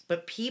 Right.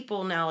 But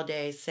people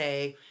nowadays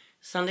say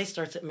Sunday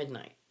starts at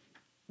midnight,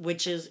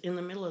 which is in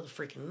the middle of the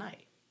freaking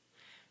night.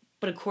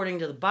 But according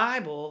to the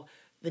Bible,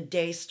 the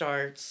day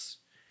starts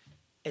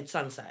at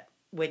sunset,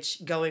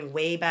 which going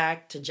way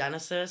back to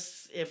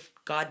Genesis, if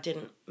God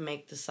didn't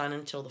make the sun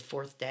until the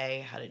 4th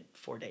day, how did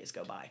 4 days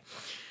go by?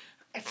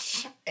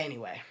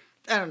 Anyway.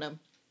 I don't know.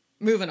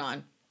 Moving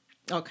on.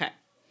 Okay.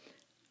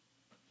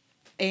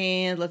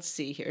 And let's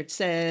see here. It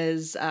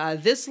says,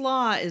 this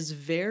law is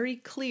very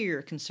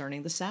clear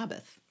concerning the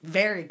Sabbath.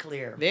 Very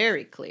clear.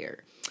 Very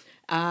clear.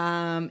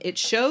 It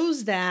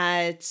shows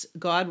that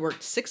God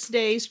worked 6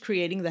 days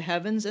creating the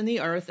heavens and the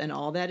earth and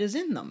all that is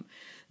in them.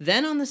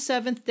 Then on the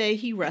 7th day,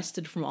 he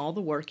rested from all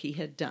the work he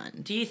had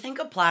done. Do you think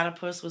a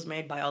platypus was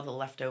made by all the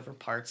leftover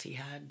parts he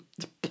had?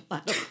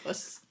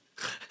 Platypus.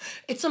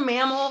 It's a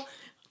mammal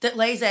that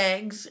lays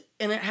eggs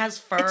and it has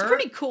fur. It's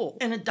pretty cool.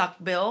 And a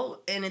duck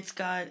bill and it's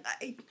got...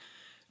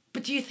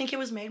 But do you think it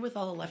was made with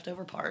all the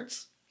leftover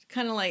parts?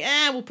 Kind of like,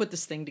 we'll put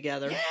this thing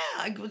together.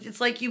 Yeah,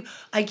 it's like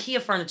IKEA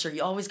furniture.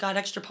 You always got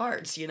extra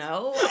parts,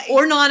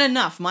 Or not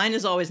enough. Mine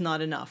is always not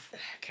enough.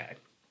 Okay.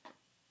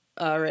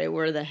 All right,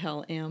 where the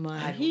hell am I?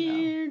 I don't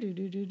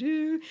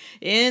Here.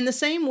 In the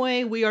same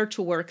way, we are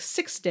to work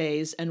 6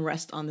 days and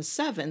rest on the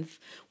 7th,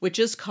 which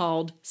is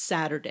called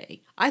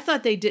Saturday. I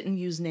thought they didn't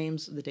use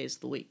names of the days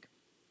of the week,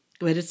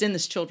 but it's in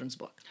this children's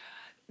book.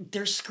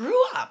 They're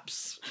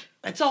screw-ups.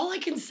 That's all I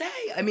can say.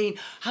 I mean,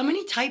 how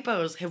many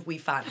typos have we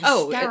found?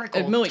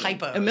 A million.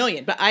 Typos. A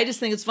million. But I just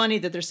think it's funny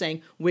that they're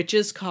saying, which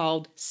is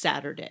called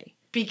Saturday.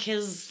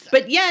 Because...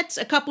 But yet,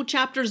 a couple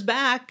chapters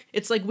back,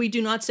 it's like we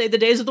do not say the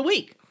days of the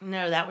week.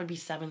 No, that would be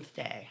 7th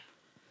day.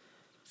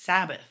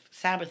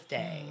 Sabbath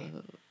day.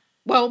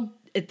 Well,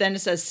 then it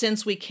says,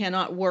 since we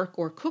cannot work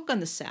or cook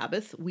on the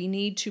Sabbath, we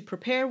need to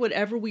prepare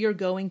whatever we are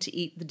going to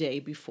eat the day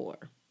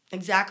before.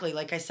 Exactly.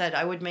 Like I said,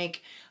 I would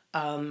make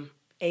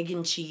egg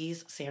and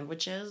cheese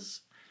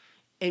sandwiches,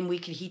 and we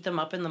could heat them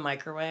up in the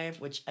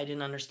microwave, which I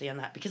didn't understand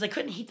that because I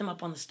couldn't heat them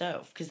up on the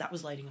stove because that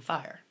was lighting a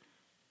fire.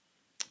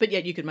 But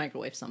yet you could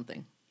microwave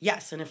something.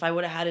 Yes, and if I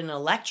would have had an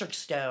electric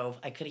stove,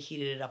 I could have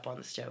heated it up on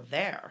the stove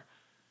there.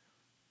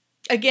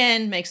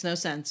 Again, makes no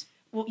sense.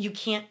 Well, you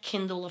can't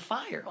kindle a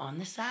fire on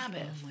the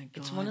Sabbath. Oh my God.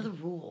 It's one of the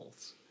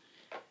rules.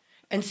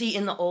 And see,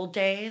 in the old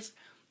days,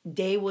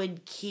 they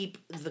would keep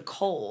the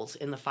coals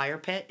in the fire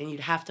pit, and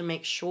you'd have to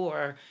make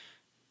sure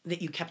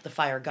that you kept the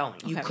fire going.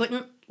 Okay. You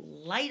couldn't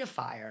light a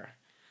fire,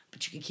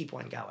 but you could keep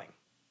one going.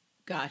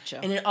 Gotcha.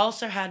 And it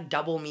also had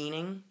double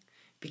meaning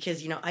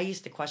because, I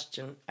used to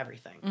question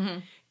everything. Mm-hmm.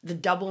 The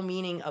double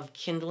meaning of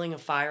kindling a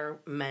fire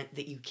meant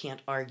that you can't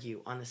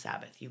argue on the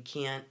Sabbath. You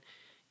can't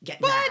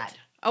get mad.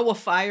 Oh, a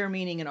fire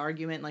meaning an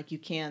argument, like you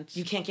can't...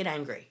 You can't get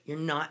angry. You're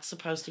not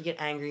supposed to get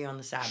angry on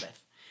the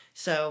Sabbath.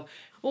 So...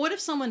 Well, what if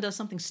someone does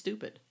something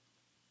stupid?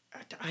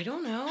 I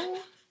don't know.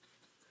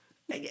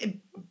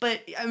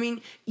 But, I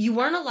mean, you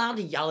weren't allowed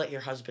to yell at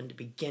your husband to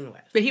begin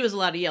with. But he was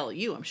allowed to yell at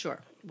you, I'm sure.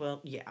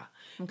 Well, yeah.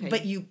 Okay.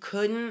 But you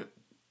couldn't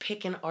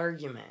pick an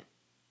argument.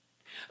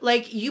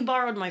 Like, you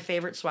borrowed my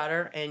favorite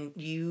sweater, and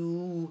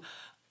you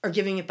are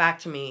giving it back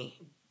to me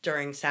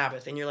during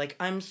Sabbath. And you're like,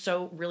 I'm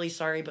so really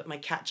sorry, but my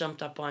cat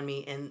jumped up on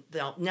me, and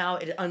now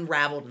it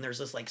unraveled, and there's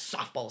this, like,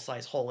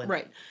 softball-sized hole in it.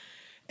 Right.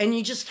 And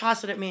you just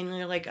toss it at me, and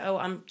you're like, oh,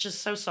 I'm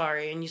just so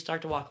sorry, and you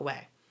start to walk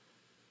away.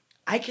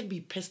 I could be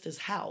pissed as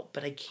hell,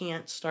 but I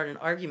can't start an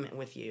argument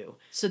with you.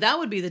 So that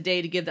would be the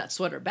day to give that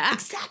sweater back.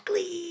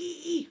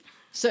 Exactly.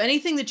 So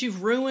anything that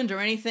you've ruined or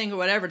anything or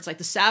whatever, it's like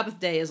the Sabbath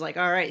day is like,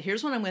 all right,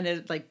 here's when I'm going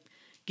to like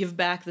give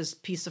back this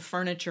piece of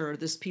furniture or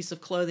this piece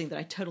of clothing that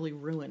I totally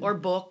ruined. Or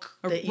book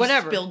or that you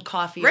whatever. Spilled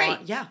coffee right.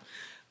 on. Yeah.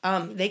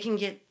 They can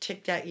get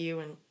ticked at you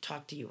and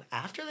talk to you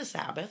after the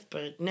Sabbath,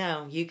 but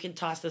no, you can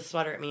toss the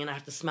sweater at me and I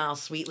have to smile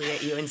sweetly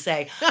at you and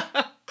say,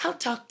 I'll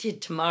talk to you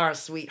tomorrow,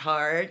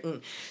 sweetheart.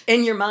 And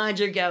in your mind,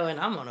 you're going,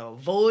 I'm going to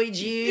avoid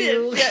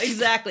you. Yeah,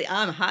 exactly.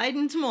 I'm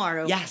hiding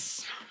tomorrow.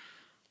 Yes.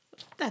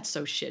 That's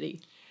so shitty.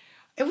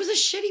 It was a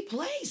shitty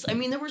place. I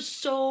mean, there were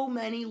so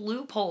many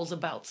loopholes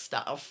about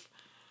stuff.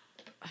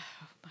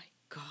 Oh, my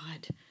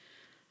God.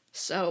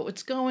 So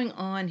it's going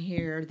on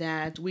here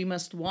that we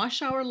must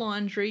wash our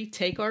laundry,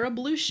 take our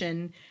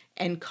ablution,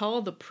 and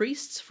call the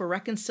priests for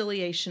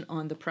reconciliation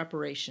on the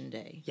preparation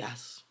day.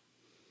 Yes.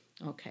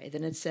 Okay,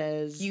 then it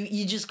says...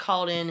 You just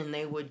called in and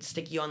they would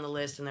stick you on the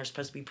list and they're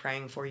supposed to be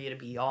praying for you to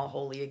be all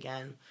holy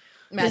again.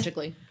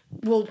 Magically.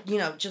 Well,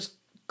 just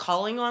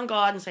calling on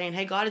God and saying,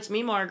 hey, God, it's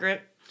me,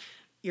 Margaret.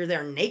 You're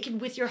there naked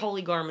with your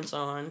holy garments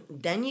on.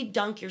 Then you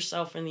dunk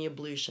yourself in the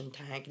ablution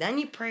tank. Then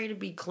you pray to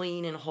be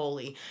clean and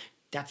holy.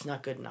 That's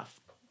not good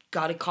enough.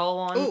 Gotta call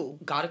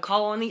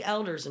on the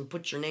elders and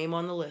put your name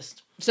on the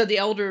list. So the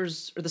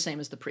elders are the same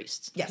as the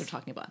priests. Yes. They're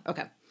talking about.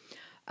 Okay.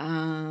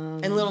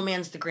 And little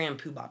man's the Grand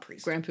Poobah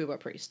priest. Grand Poobah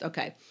priest.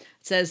 Okay. It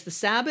says, the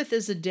Sabbath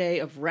is a day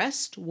of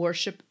rest,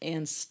 worship,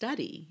 and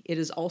study. It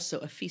is also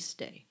a feast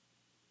day.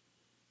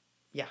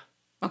 Yeah.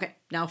 Okay.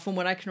 Now, from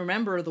what I can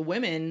remember, the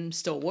women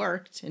still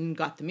worked and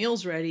got the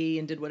meals ready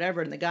and did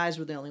whatever, and the guys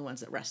were the only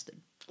ones that rested.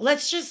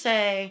 Let's just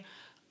say,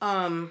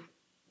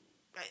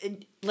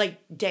 like,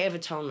 Day of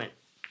Atonement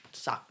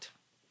sucked.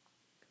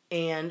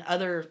 And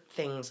other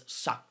things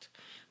sucked.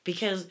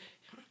 Because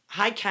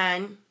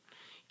Ken,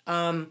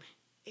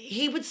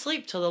 he would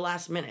sleep till the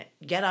last minute.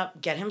 Get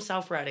up, get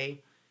himself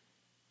ready,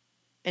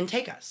 and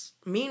take us.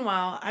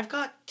 Meanwhile, I've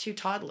got 2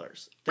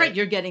 toddlers. Right,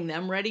 you're getting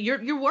them ready.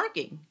 You're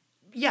working.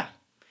 Yeah.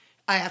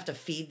 I have to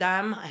feed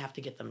them. I have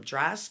to get them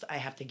dressed. I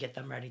have to get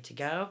them ready to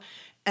go.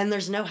 And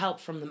there's no help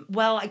from them.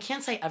 Well, I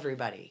can't say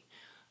everybody.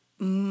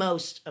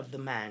 Most of the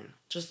men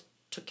just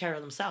took care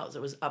of themselves.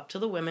 It was up to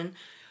the women.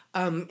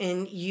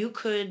 And you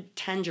could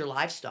tend your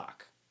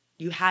livestock.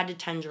 You had to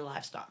tend your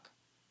livestock.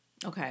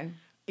 Okay.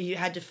 You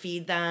had to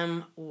feed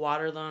them,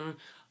 water them.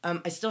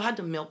 I still had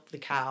to milk the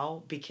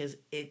cow because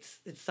it's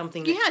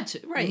something that you had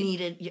to, right?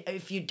 Needed.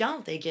 If you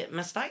don't, they get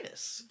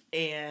mastitis,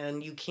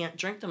 and you can't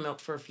drink the milk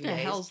for a few days.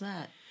 The hell's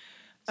that?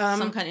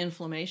 Some kind of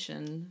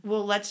inflammation.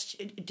 Well,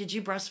 did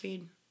you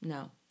breastfeed?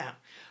 No.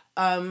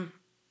 Oh.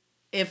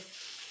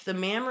 If the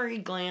mammary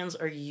glands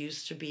are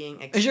used to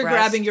being expressed... As you're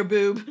grabbing your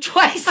boob.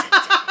 Twice.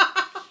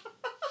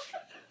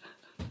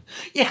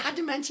 You had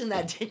to mention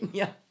that, didn't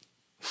you?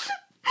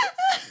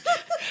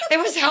 It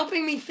was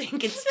helping me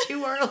think it's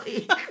too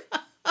early.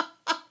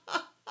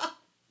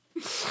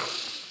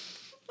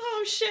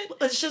 Oh, shit.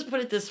 Let's just put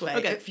it this way.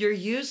 Okay. If you're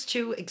used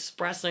to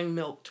expressing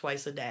milk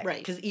twice a day, Right.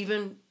 because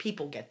even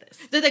people get this,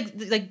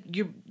 Like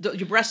your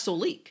breasts will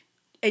leak.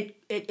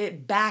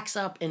 it backs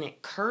up and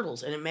it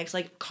curdles and it makes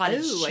like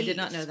cottage cheese. I did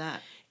not know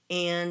that.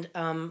 And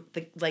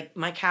like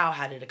my cow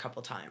had it a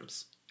couple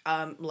times.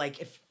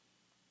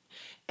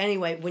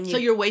 Anyway, So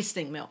you're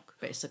wasting milk,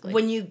 basically.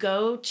 when you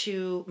go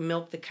to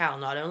milk the cow,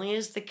 not only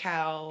is the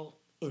cow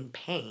in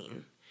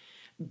pain,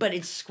 but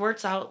it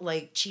squirts out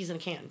like cheese in a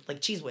can, like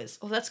Cheese Whiz.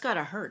 Oh, that's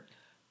gotta hurt.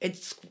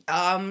 It's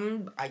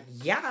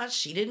yeah,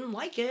 she didn't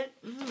like it.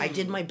 I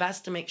did my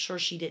best to make sure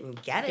she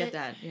didn't get it. Get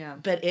that, yeah.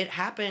 But it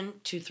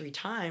happened 2-3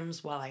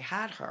 times while I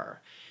had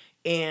her.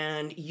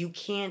 And you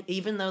can't,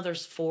 even though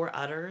there's 4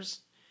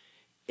 udders,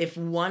 if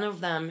one of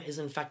them is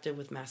infected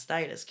with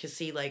mastitis, because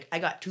see, like, I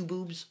got 2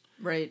 boobs.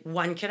 Right.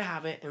 One could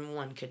have it and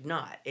one could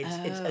not.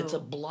 It's a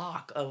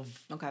block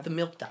of Okay. the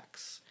milk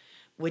ducts,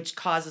 which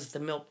causes the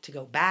milk to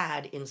go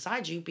bad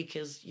inside you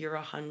because you're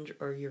 100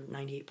 or you're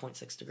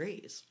 98.6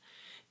 degrees.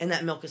 And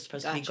that milk is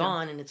supposed to be Gotcha.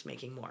 gone and it's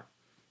making more.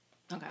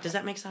 Okay. Does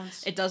that make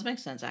sense? It does make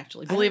sense,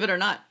 actually. Believe it or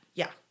not.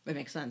 Yeah. It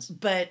makes sense.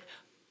 But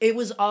it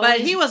was always...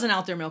 But he wasn't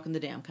out there milking the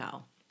damn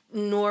cow.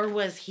 Nor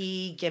was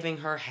he giving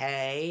her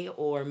hay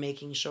or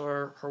making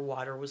sure her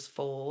water was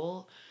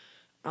full.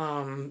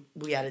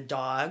 We had a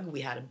dog. We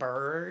had a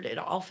bird. It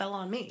all fell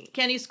on me.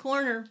 Kenny's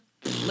Corner.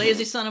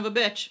 Lazy son of a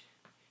bitch.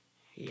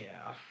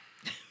 Yeah.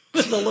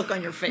 With the look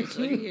on your face.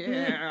 Like,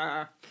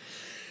 yeah.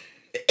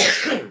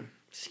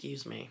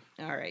 Excuse me.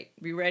 All right.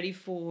 Be ready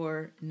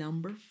for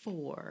number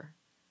 4.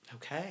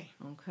 Okay.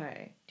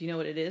 Okay. Do you know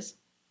what it is?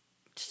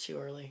 It's too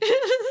early.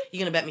 You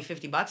gonna bet me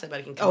 $50? I bet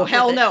I can come Oh, up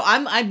hell with it. no.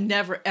 I'm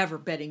never, ever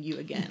betting you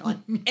again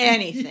on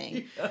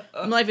anything.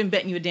 I'm not even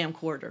betting you a damn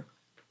quarter.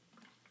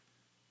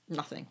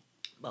 Nothing.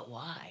 But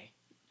why?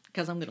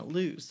 Because I'm going to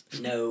lose.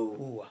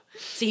 No.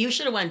 See, you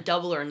should have went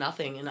double or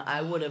nothing, and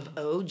I would have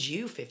owed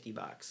you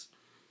 $50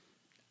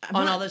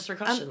 on all those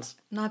questions.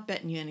 I'm not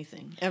betting you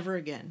anything ever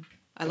again.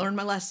 I learned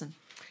my lesson.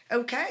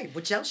 Okay.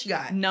 What else you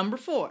got? Number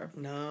 4.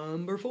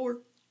 Number 4.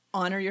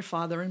 Honor your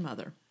father and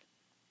mother.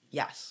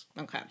 Yes.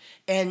 Okay.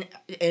 And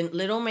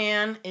little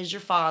man is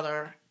your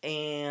father,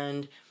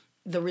 and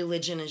the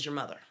religion is your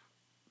mother.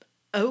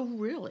 Oh,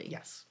 really?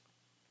 Yes.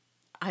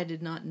 I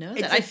did not know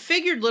It's that. I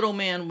figured little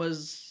man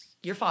was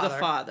Your father. the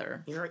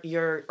father.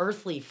 Your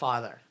earthly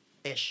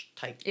father-ish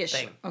type Ish.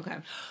 thing. Okay.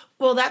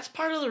 Well, that's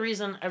part of the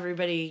reason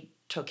everybody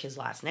took his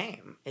last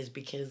name is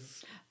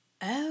because,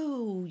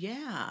 Oh,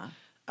 yeah.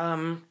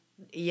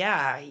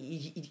 yeah,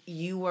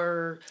 you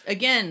were...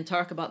 Again,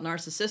 talk about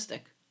narcissistic.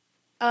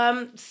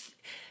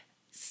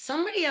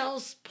 Somebody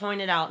else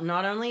pointed out,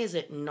 not only is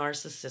it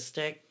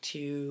narcissistic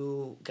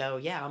to go,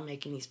 yeah, I'm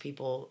making these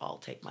people all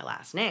take my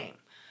last name,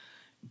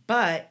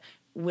 but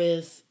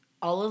with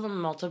all of the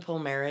multiple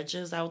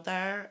marriages out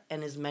there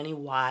and as many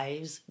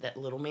wives that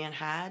little man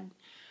had,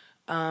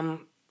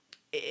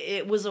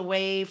 it was a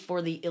way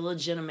for the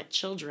illegitimate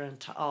children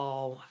to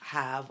all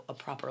have a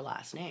proper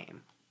last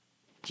name.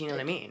 Do you know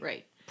what I mean?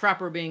 Right.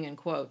 Proper being in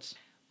quotes.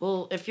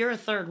 Well, if you're a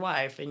third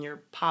wife and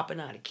you're popping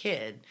out a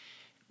kid,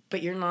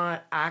 but you're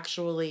not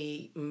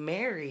actually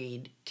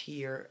married to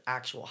your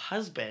actual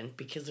husband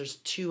because there's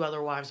 2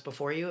 other wives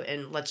before you,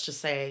 and let's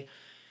just say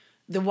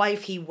the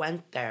wife he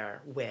went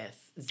there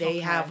with, they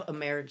have a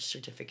marriage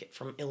certificate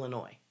from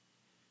Illinois.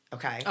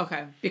 Okay?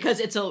 Okay. Because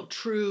it's a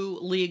true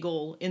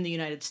legal in the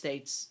United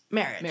States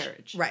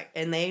marriage. Right.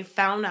 And they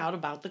found out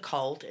about the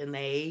cult and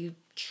they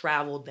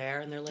traveled there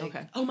and they're like,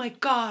 Okay. oh my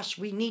gosh,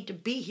 we need to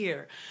be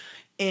here.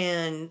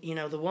 And, you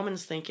know, the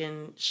woman's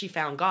thinking she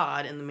found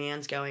God and the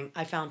man's going,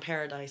 I found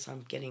paradise,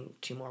 I'm getting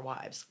 2 more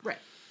wives. Right.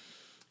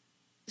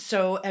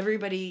 So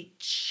everybody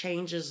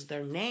changes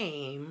their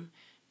name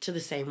to the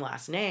same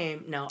last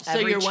name. Now, So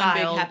every you're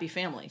child, one big happy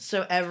family.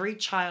 So every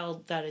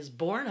child that is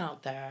born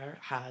out there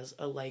has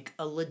a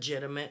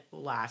legitimate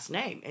last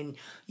name. And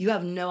you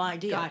have no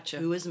idea Gotcha.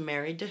 who is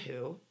married to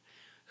who,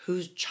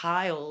 whose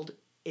child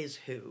is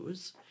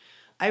whose.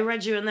 I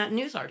read you in that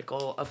news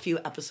article a few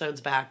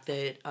episodes back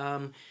that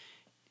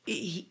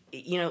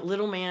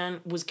little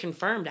man was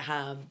confirmed to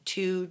have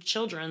 2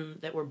 children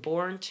that were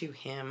born to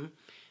him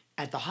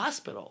at the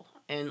hospital.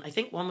 And I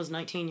think one was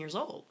 19 years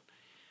old.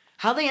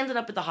 How they ended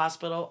up at the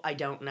hospital, I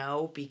don't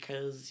know,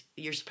 because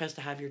you're supposed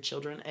to have your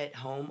children at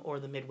home or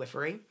the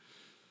midwifery.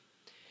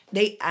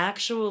 They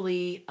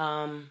actually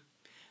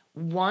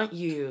want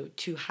you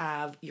to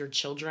have your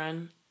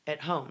children at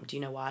home. Do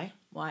you know why?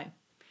 Why?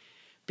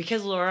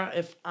 Because, Laura,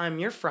 if I'm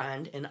your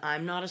friend and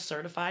I'm not a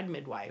certified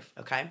midwife,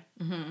 okay?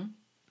 Mm-hmm.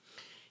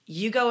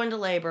 You go into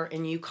labor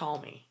and you call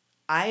me.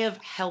 I have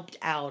helped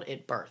out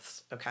at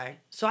births, okay?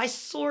 So I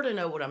sort of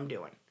know what I'm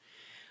doing.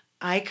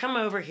 I come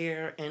over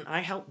here and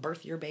I help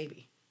birth your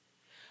baby.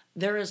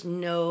 There is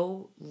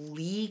no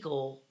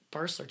legal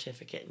birth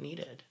certificate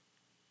needed.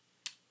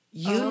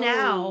 You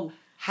now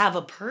have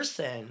a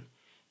person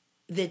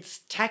that's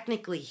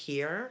technically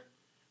here,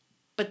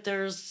 but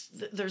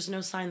there's no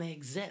sign they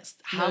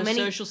exist. No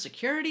social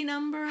security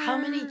number? How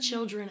many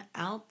children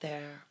out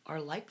there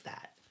are like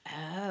that?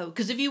 Oh,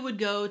 because if you would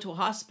go to a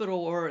hospital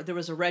or there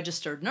was a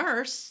registered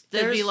nurse,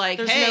 they'd be like,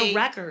 there's hey. no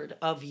record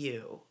of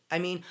you. I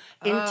mean,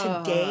 in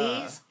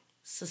today's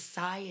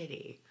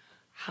society,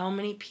 how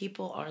many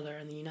people are there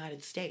in the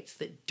United States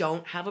that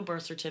don't have a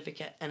birth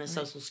certificate and a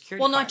social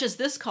security card? Well, not just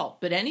this cult,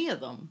 but any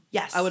of them.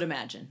 Yes. I would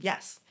imagine.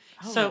 Yes.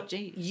 Oh, so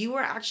geez. you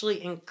were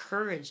actually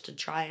encouraged to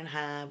try and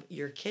have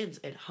your kids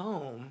at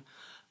home.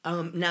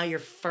 Now, your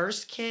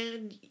first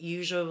kid,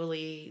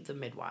 usually the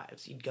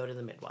midwives. You'd go to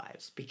the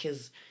midwives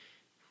because,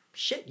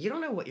 shit, you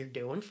don't know what you're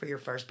doing for your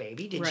first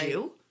baby, did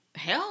you?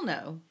 Hell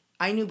no.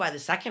 I knew by the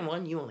second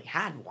one you only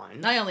had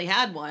one. I only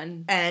had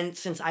one. And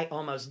since I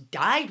almost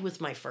died with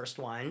my first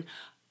one,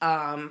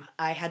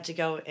 I had to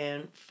go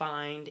and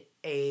find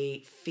a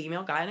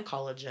female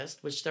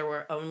gynecologist, which there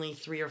were only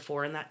 3 or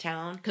 4 in that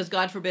town. Because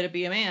God forbid it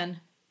be a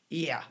man.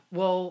 Yeah.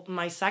 Well,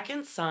 my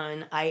second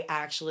son, I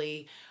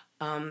actually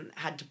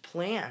had to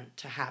plan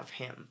to have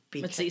him.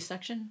 With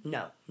C-section?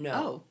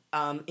 No.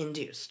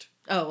 Induced.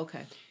 Oh,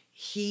 okay.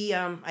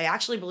 I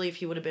actually believe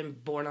he would have been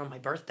born on my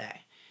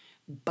birthday.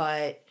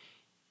 But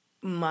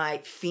my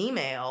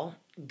female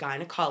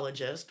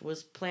gynecologist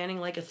was planning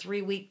like a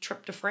 3-week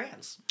trip to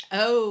France.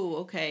 Oh,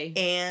 okay.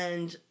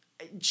 And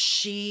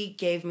she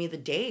gave me the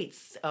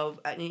dates of,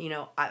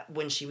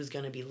 when she was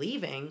going to be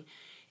leaving.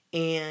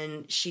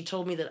 And she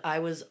told me that I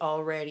was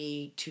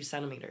already 2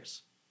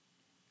 centimeters.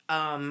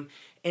 And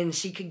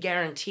she could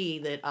guarantee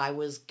that I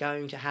was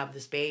going to have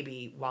this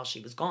baby while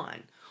she was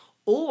gone.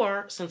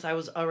 Or, since I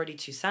was already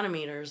 2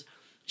 centimeters,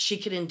 she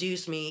could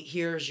induce me,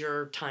 here's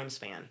your time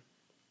span.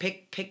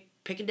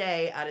 Pick a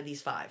day out of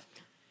these 5.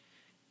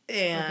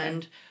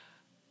 And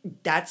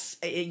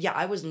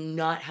I was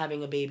not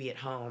having a baby at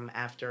home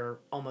after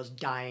almost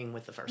dying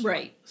with the first one.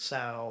 Right.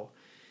 So,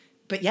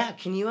 but yeah,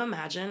 can you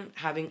imagine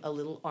having a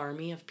little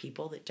army of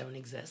people that don't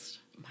exist?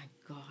 My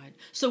God.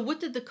 So what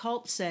did the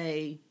cult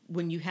say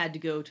when you had to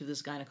go to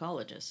this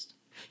gynecologist?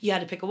 You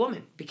had to pick a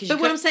woman because you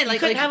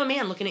couldn't have a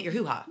man looking at your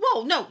hoo-ha.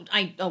 Well, no,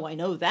 I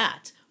know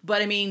that.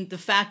 But I mean, the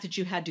fact that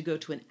you had to go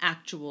to an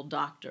actual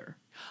doctor.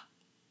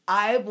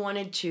 I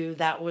wanted to.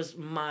 That was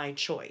my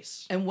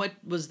choice. And what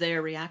was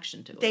their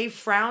reaction to it? They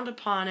frowned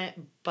upon it,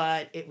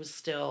 but it was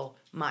still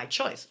my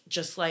choice.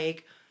 Just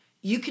like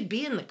you could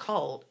be in the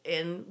cult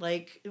and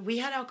like we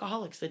had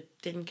alcoholics that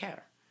didn't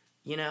care,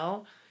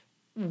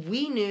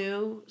 We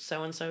knew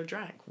so-and-so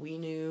drank. We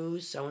knew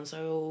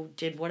so-and-so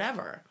did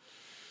whatever.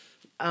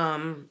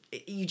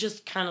 You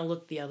just kind of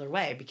look the other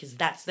way because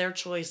that's their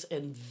choice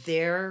and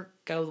they're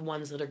the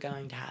ones that are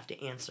going to have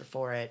to answer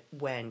for it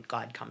when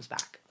God comes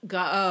back.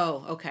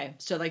 Oh, okay.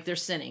 So like they're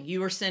sinning.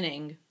 You were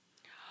sinning.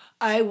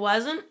 I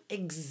wasn't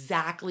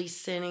exactly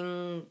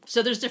sinning.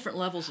 So there's different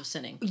levels of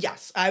sinning.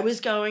 Yes. I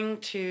was going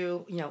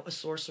to, a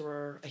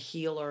sorcerer, a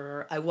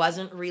healer. I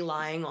wasn't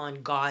relying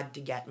on God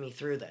to get me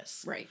through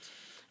this. Right.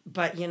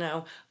 But,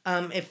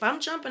 if I'm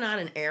jumping out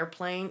an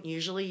airplane,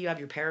 usually you have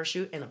your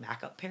parachute and a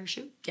backup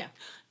parachute. Yeah.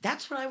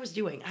 That's what I was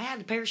doing. I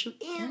had a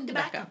parachute and a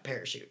backup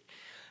parachute.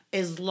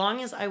 As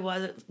long as I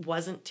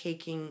wasn't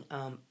taking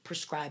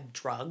prescribed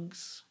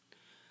drugs.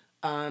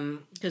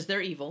 Because they're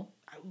evil.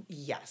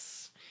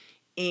 Yes.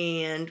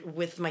 And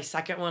with my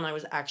second one, I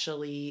was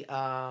actually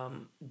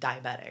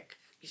diabetic.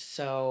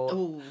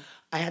 So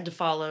I had to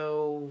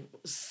follow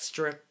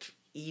strict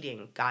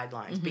eating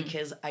guidelines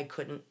because I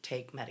couldn't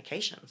take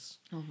medications.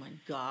 Oh my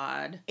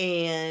God.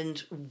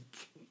 And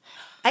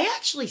I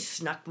actually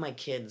snuck my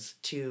kids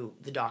to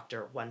the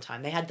doctor one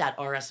time. They had that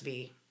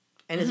RSV.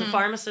 And as a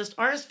pharmacist,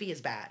 RSV is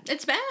bad.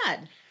 It's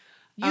bad.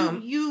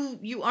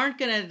 You aren't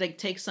going to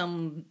take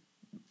some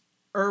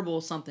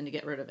herbal something to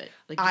get rid of it.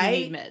 You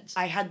need meds.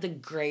 I had the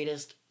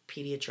greatest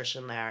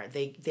pediatrician there.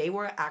 They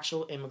were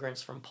actual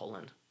immigrants from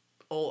Poland.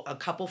 Oh, a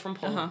couple from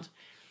Poland.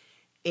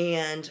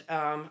 And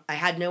I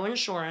had no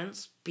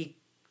insurance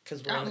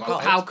because we're in the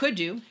cult. How could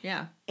you?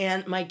 Yeah.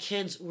 And my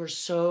kids were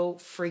so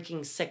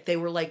freaking sick. They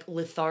were like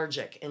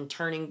lethargic and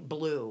turning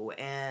blue.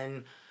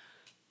 And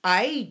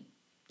Kenny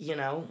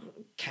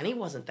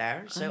wasn't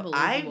there. So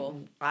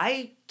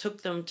I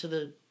took them to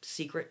the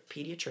secret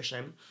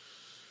pediatrician.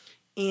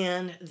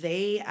 And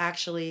they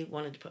actually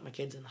wanted to put my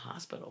kids in the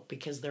hospital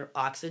because their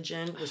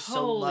oxygen was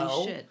so low.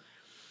 Holy shit.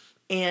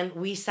 And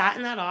we sat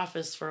in that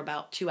office for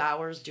about 2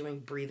 hours doing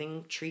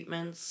breathing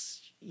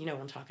treatments. You know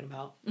what I'm talking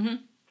about. Mm-hmm.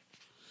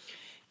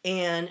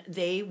 And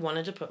they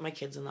wanted to put my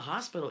kids in the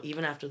hospital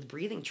even after the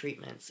breathing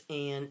treatments.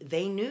 And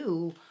they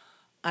knew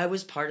I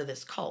was part of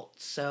this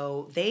cult.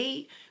 So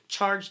they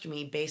charged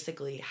me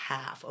basically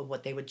half of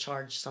what they would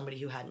charge somebody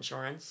who had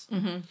insurance.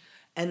 Mm-hmm.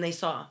 And they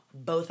saw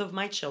both of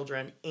my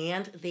children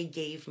and they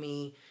gave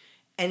me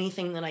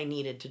anything that I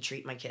needed to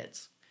treat my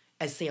kids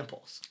as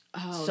samples.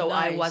 Oh, so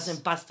nice. I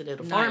wasn't busted at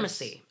a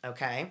pharmacy,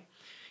 okay?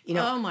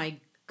 Oh my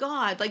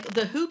God. Like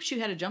the hoops you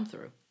had to jump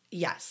through.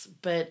 Yes,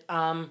 but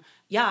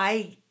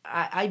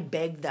I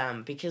begged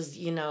them because,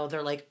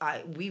 they're like,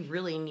 we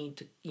really need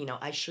to,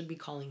 I should be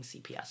calling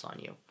CPS on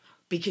you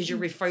because you're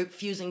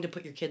refusing to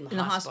put your kid in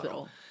the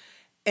hospital.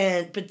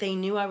 But they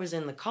knew I was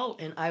in the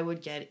cult, and I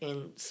would get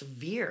in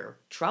severe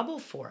trouble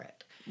for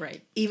it.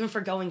 Right. Even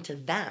for going to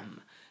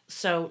them.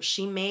 So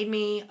she made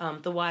me,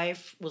 the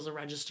wife was a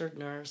registered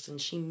nurse,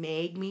 and she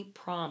made me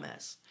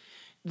promise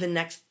in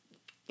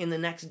the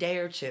next day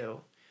or two,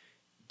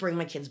 bring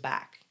my kids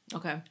back.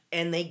 Okay.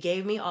 And they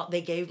gave me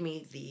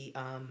the,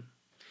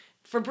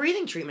 for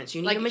breathing treatments,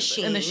 you need a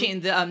machine. A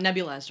machine, the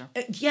nebulizer.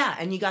 Yeah,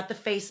 and you got the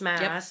face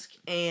mask,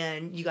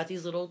 and you got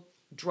these little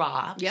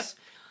drops. Yep.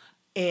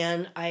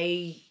 And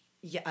I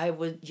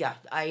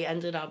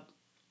ended up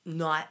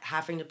not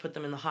having to put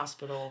them in the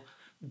hospital,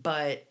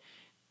 but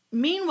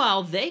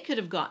meanwhile, they could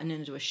have gotten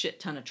into a shit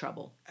ton of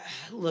trouble.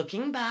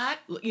 Looking back,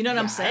 you know what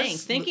I'm saying?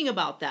 Thinking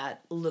about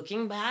that.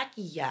 Looking back,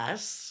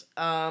 yes.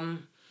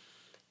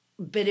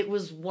 But it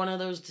was one of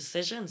those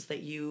decisions that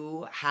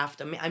you have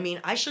to make. I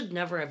mean, I should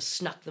never have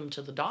snuck them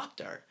to the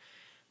doctor,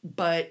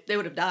 but they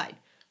would have died.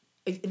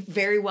 It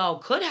very well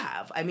could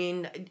have. I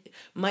mean,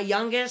 my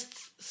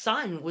youngest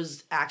son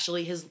was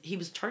actually he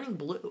was turning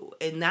blue,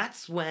 and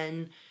that's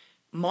when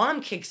mom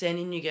kicks in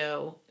and you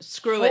go,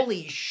 screw it.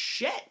 Holy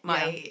shit,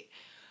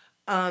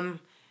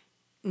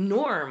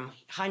 Norm,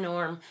 hi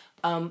Norm,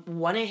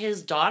 one of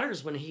his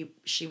daughters, when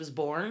she was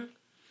born,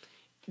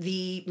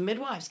 the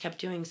midwives kept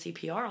doing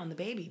CPR on the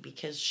baby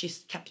because she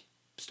kept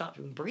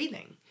stopping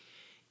breathing.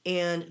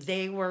 And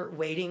they were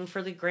waiting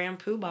for the Grand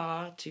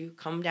Poobah to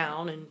come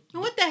down and...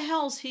 What the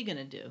hell's he going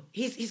to do?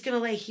 He's going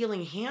to lay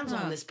healing hands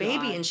on this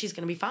baby, and she's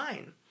going to be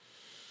fine.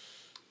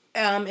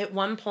 At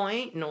one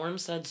point, Norm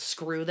said,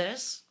 screw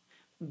this,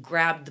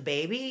 grabbed the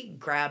baby,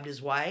 grabbed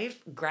his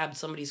wife, grabbed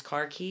somebody's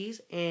car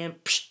keys, and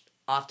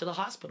off to the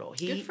hospital.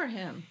 Good for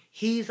him.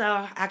 He's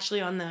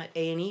actually on that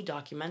A&E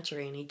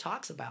documentary, and he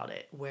talks about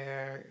it,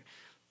 where,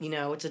 you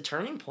know, it's a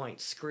turning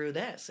point. Screw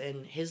this.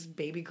 And his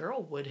baby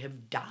girl would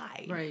have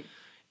died. Right.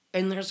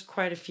 And there's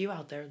quite a few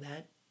out there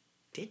that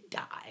did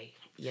die,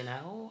 you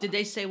know? Did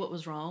they say what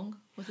was wrong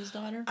with his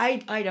daughter? I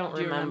don't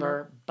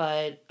remember,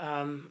 but,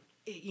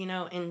 you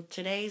know, in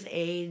today's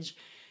age...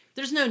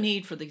 There's no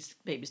need for these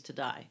babies to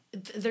die.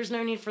 There's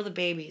no need for the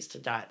babies to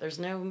die. There's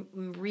no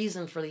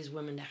reason for these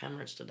women to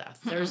hemorrhage to death.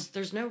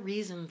 There's no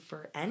reason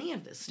for any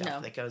of this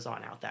stuff that goes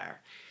on out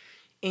there.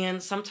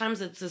 And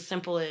sometimes it's as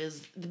simple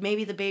as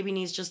maybe the baby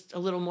needs just a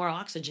little more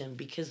oxygen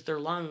because their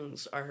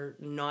lungs are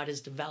not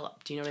as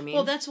developed. Do you know what I mean?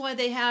 Well, that's why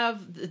they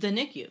have the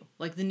NICU,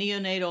 like the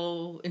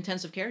neonatal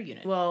intensive care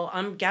unit. Well,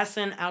 I'm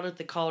guessing out at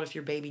the call, if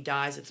your baby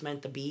dies, it's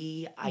meant to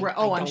be.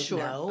 I'm sure.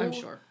 Know. I'm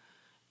sure.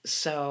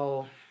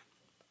 So...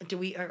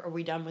 Are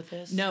we done with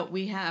this? No,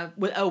 we have...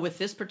 with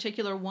this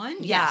particular one?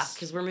 Yeah, yes.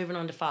 because we're moving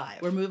on to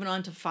 5. We're moving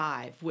on to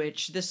 5,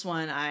 which this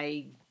one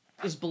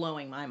is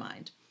blowing my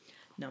mind.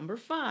 Number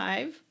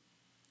 5,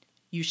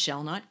 you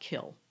shall not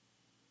kill.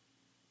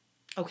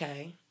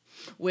 Okay.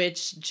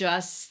 Which,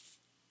 just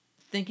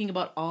thinking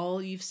about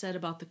all you've said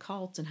about the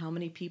cults and how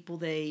many people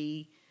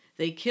they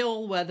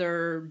kill,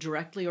 whether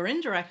directly or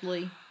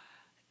indirectly.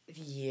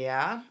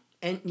 Yeah.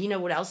 And you know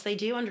what else they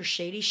do under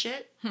shady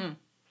shit?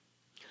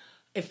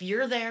 If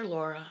you're there,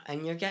 Laura,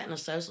 and you're getting a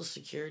Social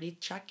Security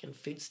check and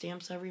food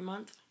stamps every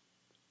month...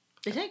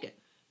 They take it.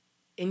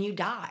 And you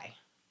die.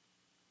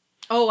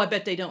 Oh, I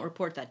bet they don't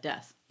report that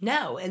death.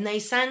 No, and they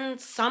send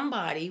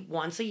somebody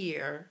once a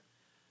year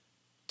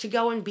to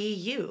go and be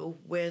you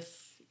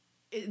with...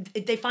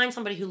 They find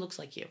somebody who looks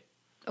like you.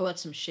 Oh,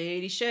 that's some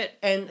shady shit.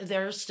 And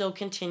they're still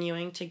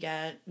continuing to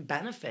get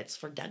benefits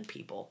for dead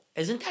people.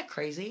 Isn't that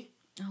crazy?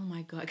 Oh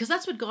my God. Because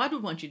that's what God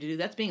would want you to do.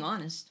 That's being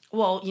honest.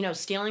 Well, you know,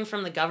 stealing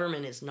from the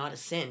government is not a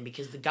sin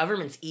because the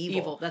government's evil.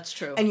 Evil, that's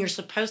true. And you're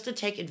supposed to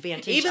take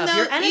advantage of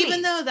your enemies.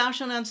 Even though thou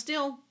shalt not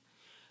steal.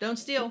 Don't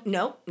steal.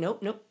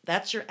 Nope.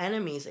 That's your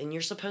enemies, and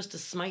you're supposed to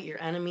smite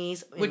your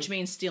enemies. Which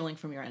means stealing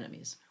from your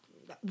enemies.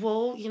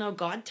 Well, you know,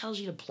 God tells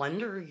you to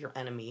plunder your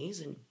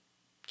enemies and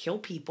kill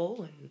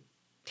people and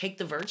take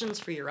the virgins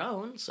for your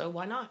own, so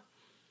why not?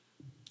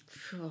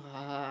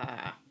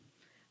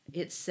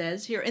 It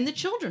says here in the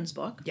children's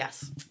book.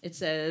 Yes. It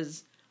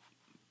says,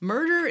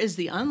 murder is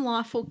the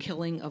unlawful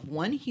killing of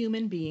one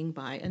human being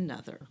by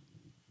another.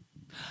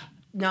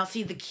 Now,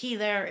 see, the key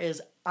there is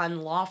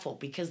unlawful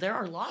because there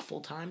are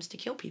lawful times to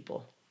kill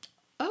people.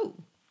 Oh.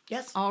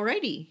 Yes.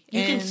 Alrighty.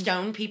 You can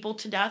stone people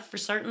to death for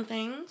certain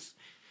things,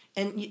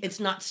 and it's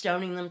not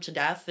stoning them to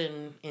death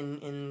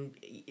in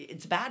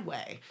it's a bad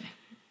way.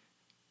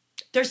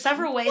 There's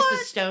several ways to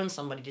stone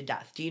somebody to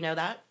death. Do you know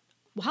that?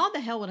 Well, how the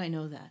hell would I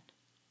know that?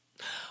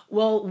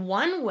 Well,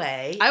 one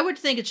way... I would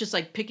think it's just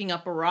like picking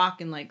up a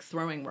rock and like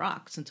throwing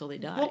rocks until they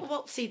die.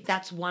 Well, see,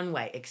 that's one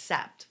way,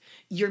 except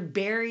you're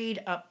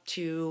buried up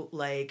to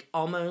like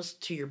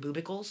almost to your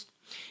boobicles.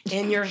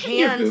 And your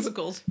hands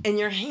and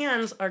your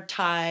hands are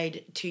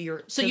tied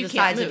to the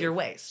sides of your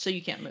waist. So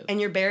you can't move.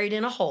 And you're buried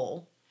in a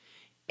hole,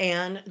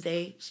 and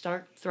they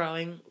start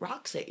throwing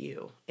rocks at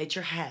you, at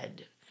your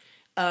head.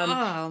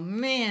 Oh,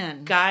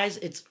 man. Guys,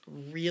 it's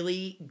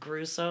really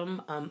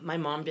gruesome. My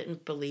mom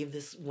didn't believe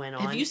this went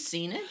on. Have you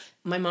seen it?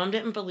 My mom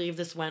didn't believe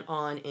this went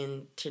on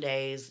in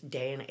today's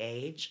day and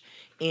age.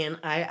 And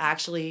I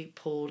actually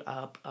pulled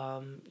up,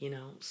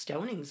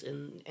 stonings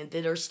and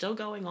that are still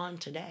going on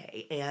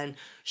today. And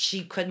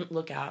she couldn't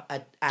look out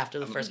after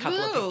the first couple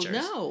of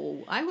pictures.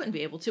 No, I wouldn't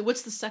be able to.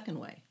 What's the second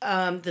way?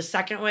 The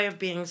second way of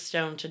being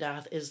stoned to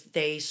death is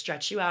they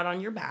stretch you out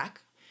on your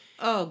back.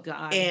 Oh,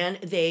 God. And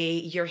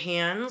your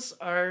hands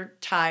are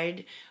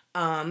tied.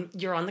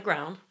 You're on the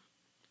ground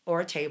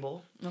or a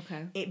table.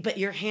 Okay. But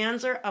your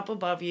hands are up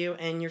above you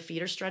and your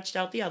feet are stretched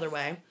out the other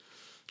way.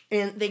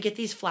 And they get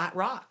these flat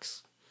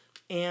rocks.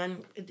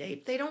 And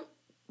they don't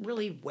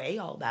really weigh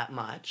all that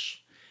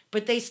much.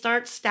 But they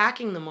start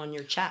stacking them on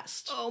your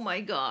chest. Oh,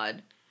 my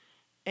God.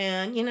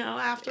 And,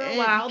 after a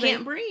while, you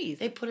can't breathe.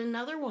 They put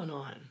another one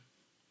on.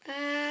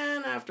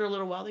 And after a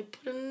little while, they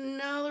put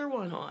another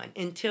one on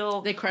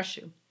until... They crush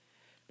you.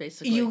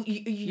 Basically,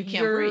 you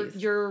can't breathe.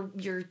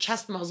 Your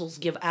chest muscles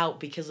give out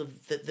because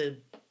of the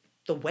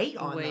weight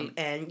on them,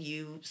 and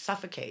you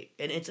suffocate.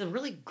 And it's a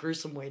really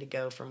gruesome way to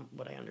go, from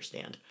what I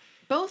understand.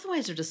 Both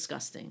ways are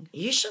disgusting.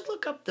 You should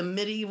look up the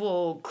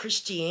medieval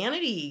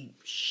Christianity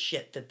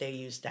shit that they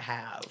used to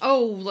have.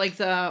 Oh, like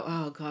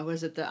what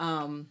is it?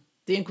 The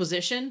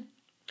Inquisition.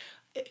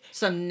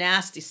 Some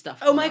nasty stuff.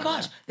 Oh my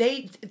gosh,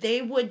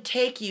 they would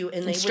take you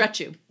and they stretch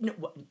you.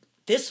 No,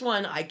 this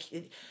one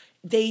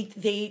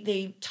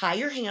They tie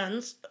your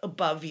hands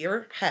above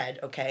your head,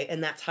 okay?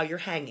 And that's how you're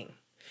hanging.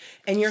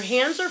 And your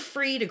hands are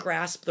free to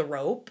grasp the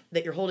rope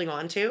that you're holding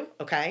on to,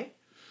 okay?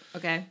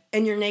 Okay.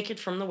 And you're naked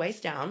from the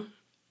waist down.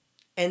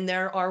 And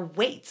there are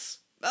weights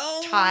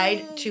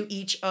tied to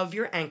each of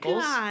your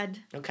ankles. God.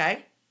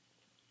 Okay?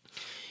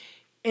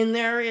 And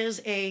there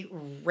is a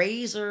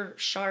razor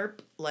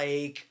sharp,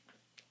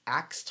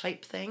 axe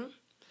type thing.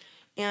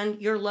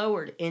 And you're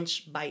lowered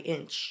inch by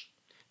inch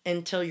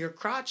until your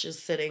crotch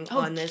is sitting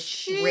on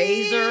this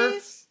razor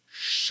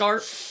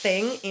sharp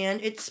thing,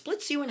 and it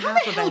splits you in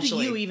half eventually. How the hell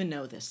do you even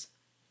know this?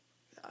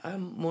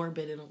 I'm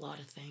morbid in a lot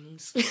of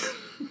things.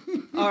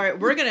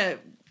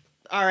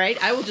 All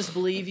right, I will just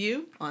believe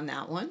you on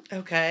that one.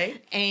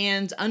 Okay.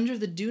 And under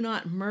the do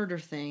not murder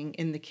thing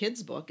in the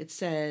kids' book, it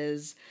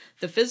says,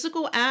 the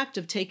physical act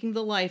of taking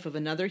the life of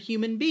another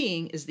human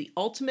being is the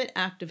ultimate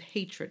act of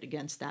hatred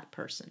against that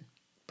person.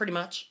 Pretty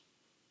much.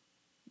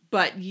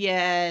 But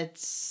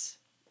yet...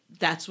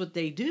 that's what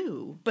they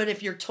do. But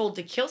if you're told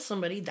to kill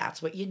somebody,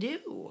 that's what you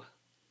do.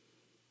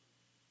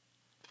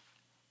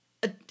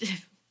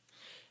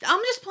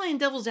 I'm just playing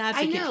devil's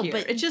advocate here. I know,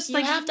 but it's just you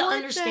have to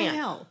understand. The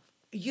hell?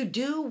 You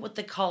do what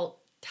the cult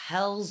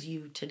tells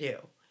you to do.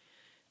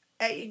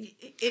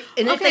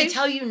 If they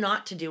tell you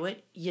not to do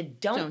it, you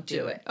don't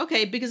do it.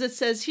 Okay, because it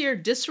says here,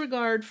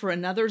 disregard for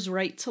another's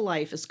right to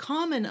life is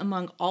common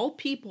among all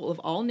people of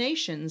all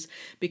nations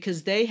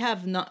because they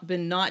have not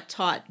been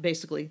taught,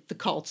 basically, the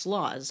cult's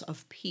laws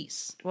of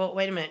peace. Well,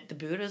 wait a minute. The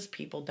Buddha's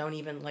people don't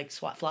even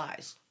swat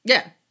flies.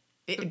 Yeah.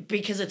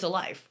 Because it's a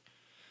life.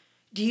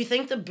 Do you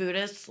think the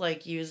Buddhists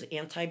use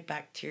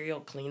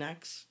antibacterial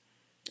Kleenex?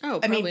 Oh,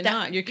 probably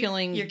not. You're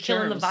killing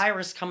the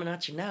virus coming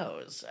out your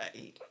nose.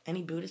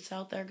 Any Buddhists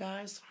out there,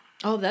 guys?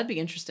 Oh, that'd be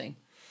interesting.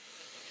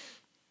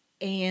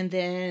 And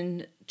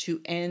then to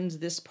end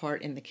this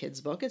part in the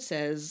kids' book, it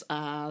says,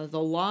 the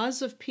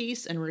laws of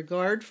peace and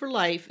regard for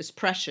life is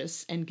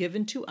precious and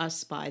given to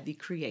us by the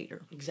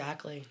Creator.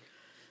 Exactly.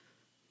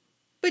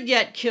 But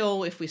yet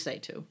kill if we say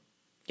to.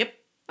 Yep.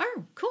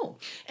 Oh, cool.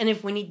 And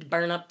if we need to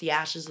burn up the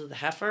ashes of the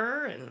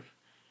heifer and...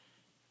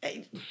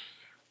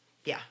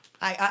 yeah.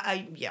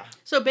 Yeah.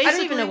 So basically, I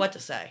don't even know what to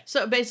say.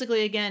 So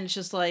basically, again, it's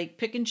just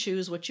pick and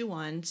choose what you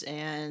want.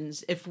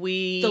 And if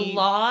we... The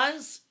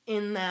laws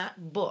in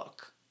that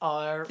book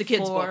are the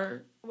kids'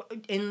 book.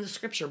 In the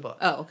scripture book.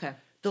 Oh, okay.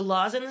 The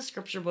laws in the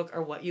scripture book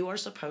are what you are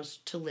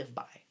supposed to live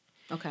by.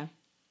 Okay.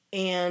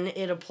 And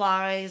it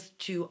applies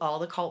to all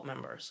the cult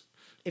members.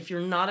 If you're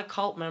not a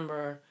cult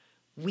member,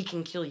 we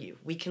can kill you.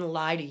 We can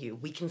lie to you.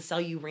 We can sell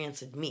you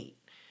rancid meat.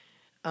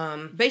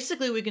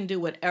 Basically, we can do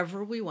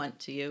whatever we want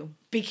to you.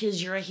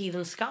 Because you're a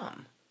heathen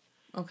scum.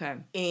 Okay.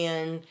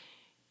 And,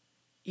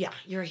 yeah,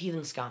 you're a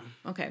heathen scum.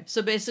 Okay.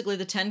 So basically,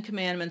 the 10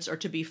 Commandments are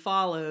to be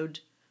followed,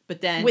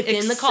 but then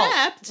Within the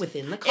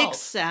cult.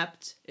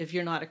 Except if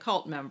you're not a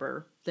cult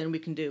member, then we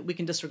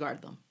can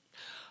disregard them.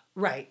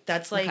 Right.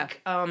 That's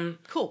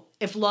cool.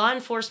 If law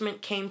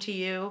enforcement came to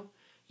you,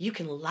 you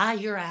can lie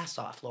your ass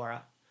off,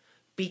 Laura.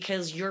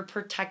 Because you're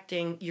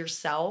protecting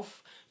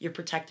yourself, you're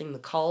protecting the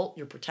cult,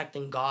 you're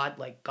protecting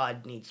God,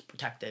 God needs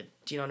protected.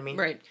 Do you know what I mean?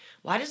 Right.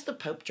 Why does the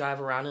Pope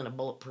drive around in a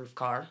bulletproof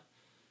car?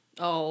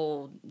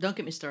 Oh, don't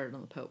get me started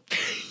on the Pope.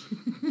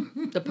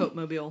 The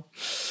Pope-mobile.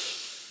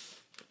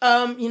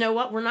 You know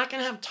what? We're not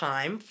going to have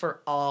time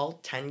for all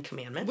 10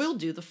 commandments. We'll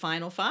do the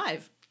final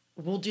 5.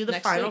 We'll do the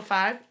final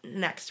 5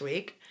 next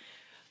week.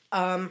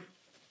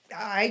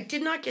 I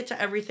did not get to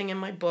everything in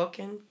my book,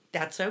 and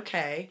that's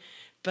okay.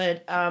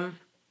 But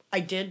I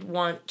did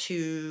want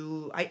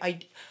to... I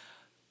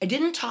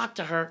didn't talk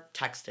to her,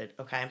 texted,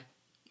 okay?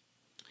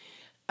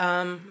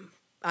 I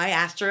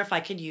asked her if I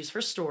could use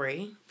her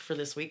story for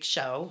this week's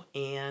show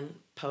and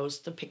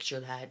post the picture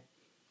that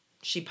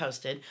she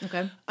posted.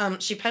 Okay.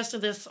 She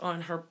posted this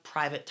on her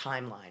private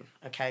timeline.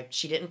 Okay.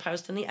 She didn't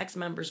post in the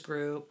ex-members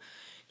group.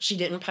 She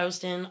didn't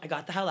post in I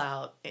Got the Hell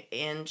Out.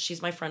 And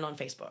she's my friend on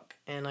Facebook.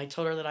 And I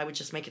told her that I would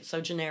just make it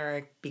so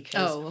generic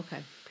because okay.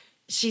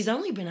 she's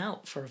only been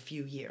out for a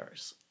few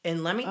years.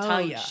 And let me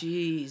tell you,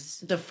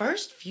 jeez. the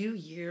first few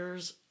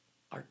years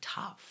are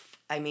tough.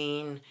 I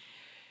mean,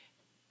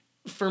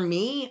 for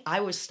me, I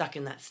was stuck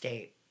in that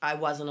state. I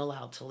wasn't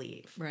allowed to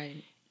leave.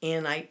 Right.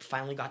 And I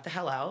finally got the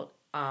hell out.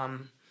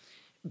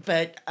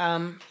 But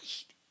I'm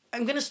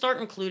going to start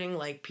including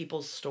like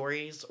people's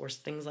stories or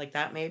things like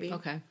that maybe.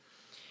 Okay.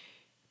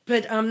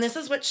 But this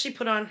is what she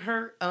put on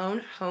her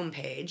own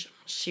homepage.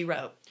 She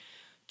wrote,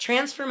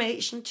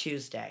 Transformation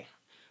Tuesday,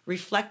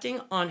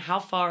 reflecting on how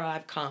far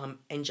I've come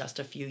in just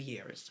a few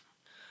years.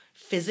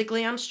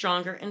 Physically, I'm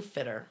stronger and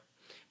fitter,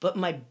 but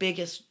my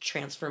biggest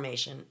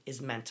transformation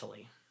is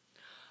mentally.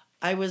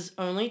 I was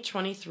only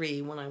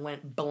 23 when I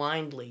went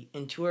blindly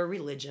into a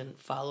religion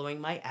following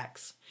my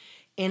ex.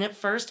 And at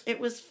first, it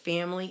was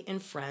family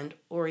and friend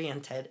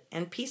oriented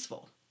and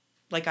peaceful.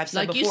 Like I've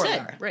said like before. You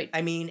said, right.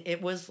 I mean,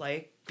 it was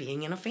like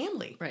being in a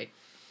family. Right.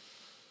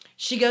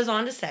 She goes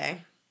on to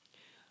say,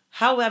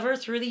 however,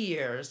 through the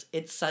years,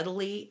 it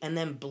subtly and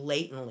then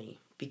blatantly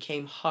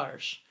became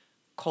harsh,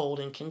 cold,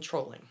 and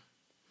controlling.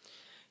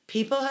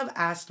 People have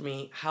asked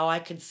me how I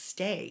could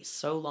stay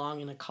so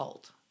long in a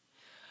cult.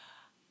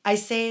 I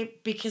say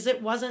because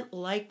it wasn't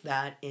like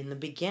that in the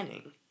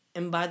beginning.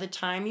 And by the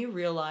time you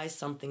realize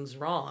something's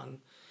wrong,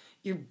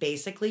 you're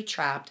basically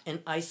trapped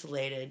and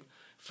isolated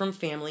from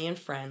family and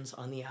friends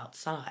on the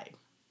outside.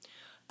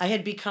 I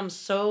had become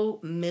so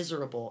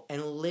miserable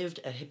and lived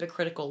a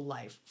hypocritical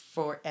life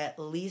for at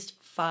least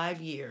 5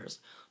 years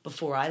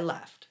before I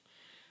left.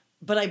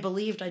 But I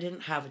believed I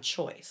didn't have a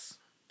choice.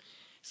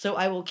 So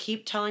I will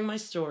keep telling my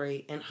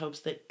story in hopes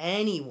that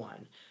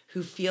anyone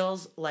who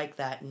feels like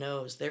that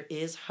knows there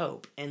is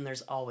hope and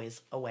there's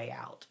always a way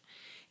out.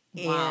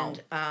 Wow.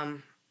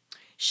 And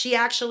she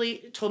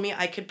actually told me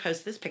I could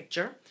post this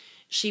picture.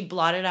 She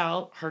blotted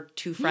out her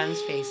two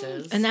friends'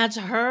 faces. And that's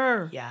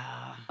her.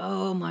 Yeah.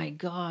 Oh my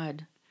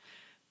God.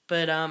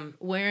 But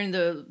wearing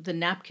the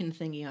napkin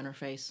thingy on her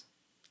face.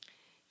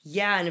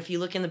 yeah, and if you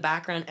look in the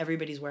background,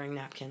 everybody's wearing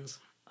napkins.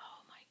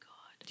 Oh my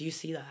God. Do you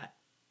see that?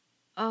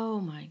 Oh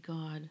my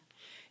God.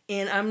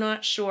 And I'm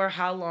not sure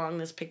how long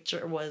this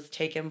picture was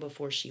taken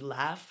before she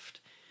left.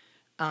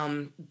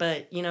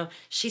 But, you know,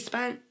 she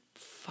spent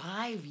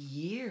 5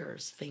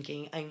 years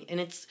thinking, and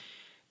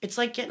it's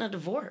like getting a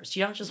divorce.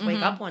 You don't just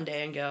wake up one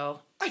day and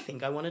go, I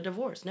think I want a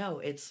divorce. No,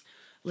 it's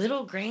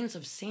little grains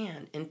of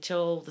sand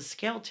until the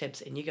scale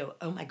tips and you go,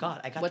 oh my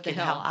God, I got to get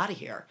the hell out of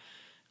here.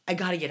 I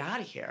got to get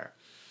out of here.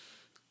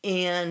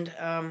 And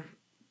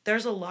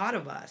there's a lot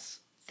of us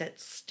that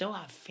still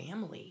have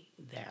family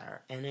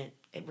there, and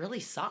it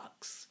really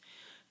sucks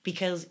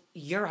because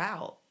you're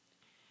out,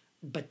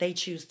 but they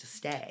choose to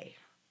stay.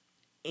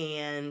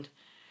 And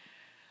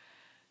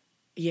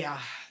yeah,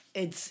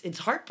 it's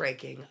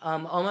heartbreaking.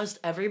 Almost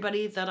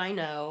everybody that I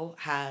know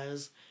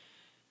has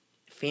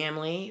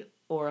family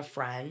or a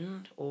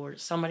friend or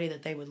somebody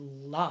that they would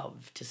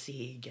love to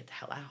see get the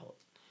hell out.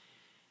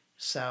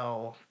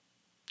 So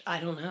I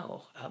don't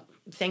know.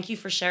 Thank you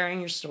for sharing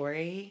your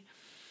story.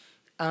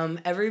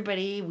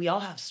 Everybody, we all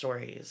have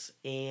stories,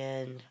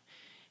 and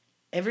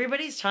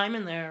everybody's time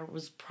in there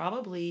was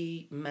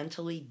probably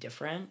mentally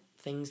different.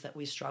 Things that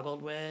we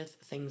struggled with,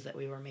 things that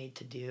we were made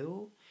to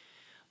do.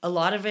 A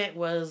lot of it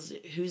was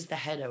who's the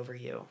head over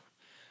you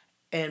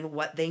and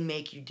what they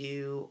make you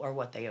do or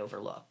what they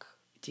overlook.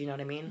 Do you know what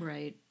I mean?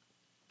 Right.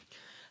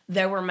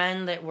 There were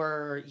men that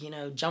were,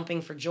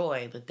 jumping for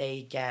joy that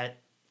they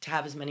get to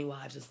have as many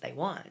wives as they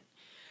want.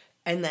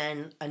 And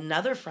then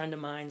another friend of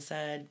mine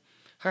said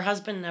her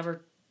husband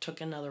never took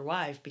another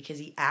wife because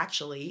he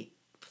actually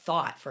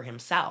thought for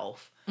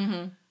himself,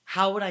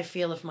 how would I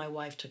feel if my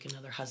wife took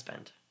another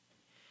husband?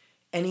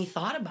 And he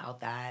thought about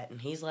that, and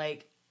he's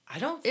like, I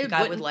don't think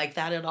I would like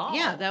that at all.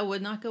 Yeah, that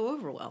would not go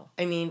over well.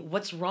 I mean,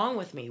 what's wrong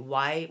with me?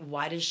 Why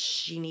does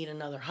she need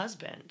another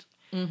husband?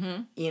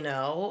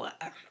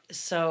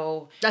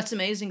 So... That's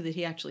amazing that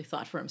he actually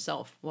thought for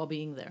himself while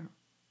being there.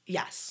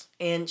 Yes.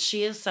 And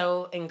she is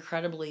so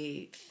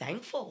incredibly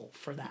thankful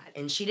for that.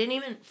 And she didn't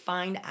even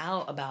find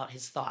out about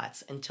his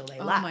thoughts until they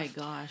left. Oh my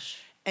gosh.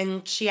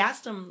 And she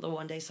asked him the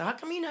one day, so how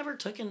come you never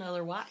took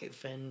another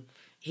wife? And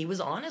he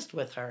was honest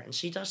with her. And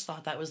she just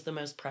thought that was the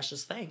most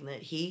precious thing,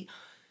 that he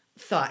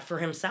thought for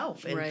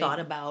himself and thought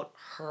about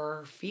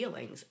her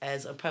feelings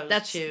as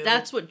opposed to...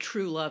 That's what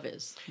true love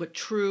is. What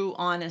true,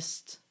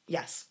 honest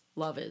yes.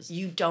 love is.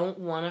 You don't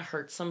want to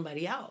hurt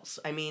somebody else.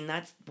 I mean,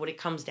 that's what it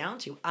comes down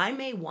to. I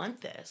may want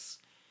this,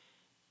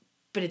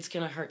 but it's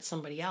going to hurt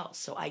somebody else,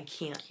 so I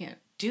can't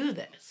do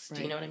this. Right.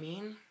 Do you know what I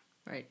mean?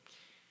 Right.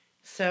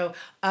 So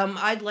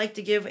I'd like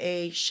to give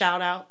a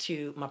shout out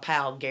to my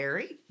pal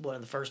Gary, one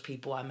of the first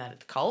people I met at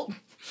the cult.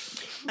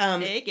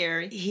 Hey,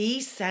 Gary.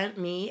 He sent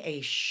me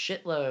a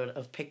shitload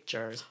of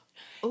pictures.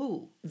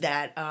 Ooh.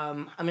 That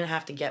I'm gonna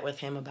have to get with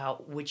him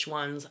about which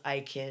ones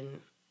I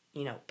can,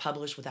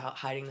 publish without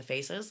hiding the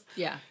faces.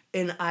 Yeah.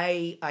 And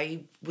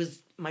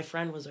my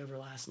friend was over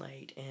last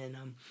night, and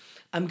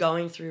I'm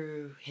going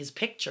through his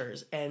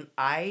pictures, and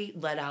I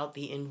let out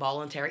the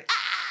involuntary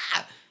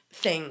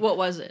thing. What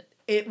was it?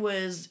 It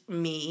was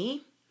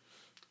me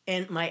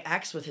and my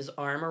ex with his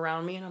arm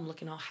around me, and I'm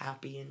looking all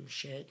happy and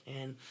shit.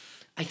 And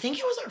I think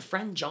it was our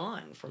friend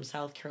John from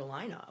South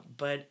Carolina,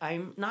 but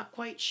I'm not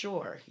quite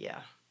sure.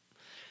 Yeah.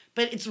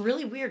 But it's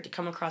really weird to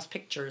come across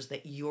pictures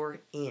that you're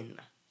in.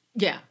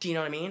 Yeah. Do you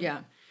know what I mean?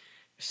 Yeah.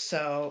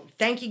 So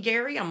thank you,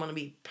 Gary. I'm going to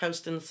be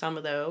posting some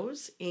of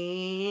those.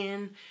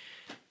 And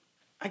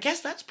I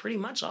guess that's pretty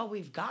much all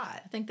we've got.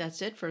 I think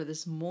that's it for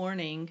this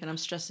morning, and I'm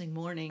stressing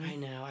morning. I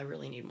know. I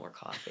really need more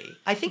coffee.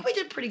 I think we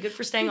did pretty good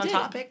for staying on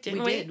topic,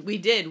 didn't we? We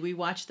did. We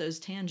watched those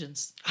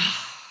tangents.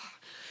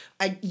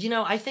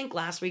 I think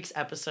last week's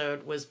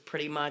episode was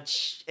pretty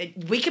much...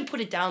 we could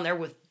put it down there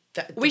with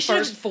the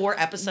first 4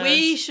 episodes.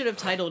 We should have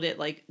titled it,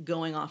 like,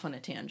 Going Off on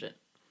a Tangent.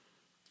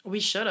 We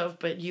should have,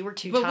 but you were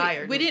too But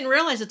tired. We didn't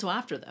realize it till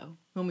after, though,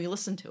 when we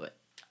listened to it.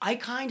 I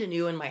kind of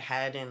knew in my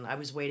head, and I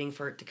was waiting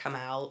for it to come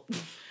out.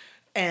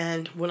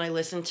 And when I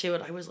listened to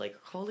it, I was like,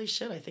 holy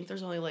shit, I think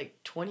there's only like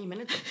 20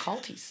 minutes of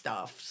culty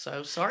stuff.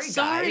 So sorry, guys.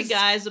 Sorry,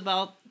 guys,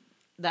 about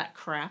that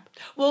crap.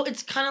 Well,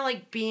 it's kind of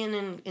like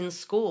being in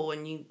school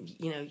and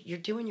you're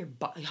doing your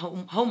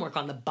homework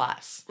on the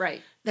bus.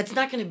 Right. That's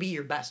not going to be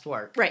your best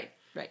work. Right.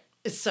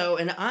 So,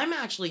 and I'm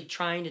actually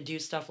trying to do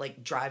stuff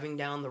like driving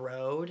down the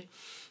road.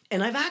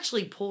 And I've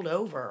actually pulled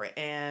over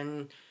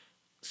and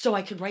so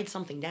I could write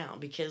something down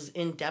because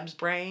in Deb's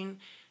brain...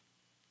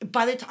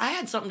 by the time I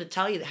had something to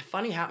tell you that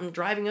funny happened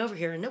driving over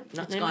here, and nope,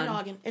 nothing in my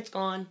noggin. It's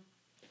gone.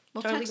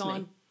 Well, totally text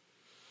gone. me.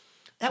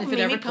 That would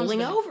make me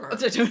pulling over.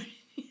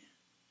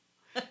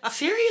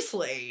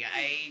 Seriously,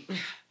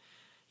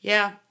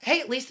 yeah.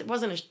 Hey, at least it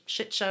wasn't a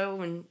shit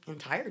show in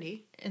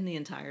entirety. In the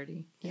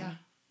entirety. Yeah.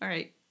 All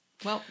right.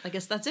 Well, I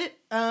guess that's it.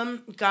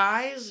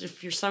 Guys,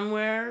 if you're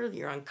somewhere,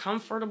 you're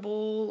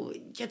uncomfortable,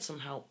 get some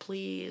help,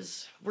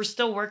 please. We're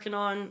still working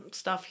on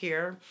stuff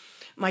here.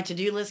 My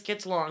to-do list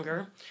gets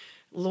longer.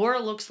 Laura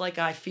looks like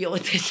I feel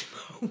at this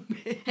moment.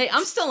 Hey,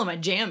 I'm still in my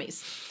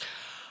jammies.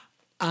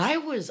 I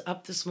was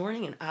up this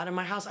morning and out of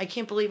my house. I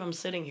can't believe I'm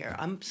sitting here.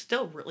 I'm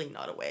still really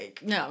not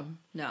awake. No.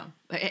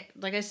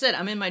 Like I said,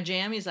 I'm in my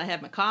jammies. I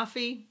have my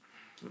coffee.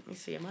 Let me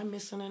see. Am I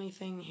missing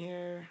anything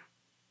here?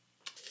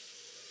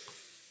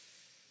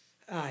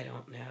 I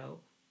don't know.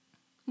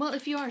 Well,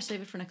 if you are,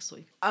 save it for next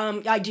week.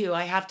 I do.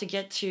 I have to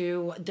get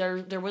to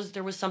there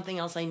was something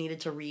else I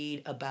needed to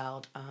read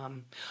about.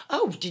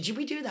 Did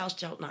we do Thou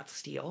Shalt Not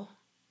Steal?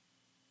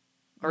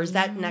 Or is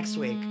that next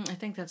week? I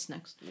think that's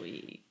next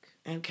week.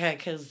 Okay,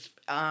 because...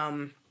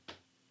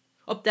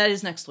 that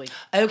is next week.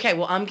 Okay,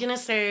 well, I'm going to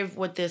save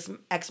what this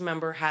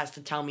ex-member has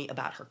to tell me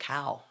about her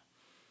cow.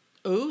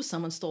 Ooh,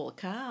 someone stole a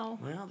cow.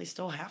 Well, they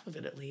stole half of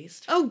it at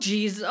least. Oh,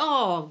 jeez.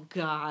 Oh,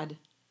 God.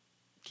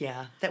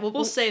 Yeah.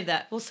 We'll save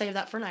that. We'll save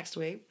that for next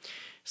week.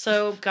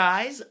 So,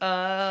 guys,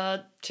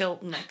 till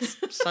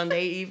next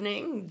Sunday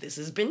evening, this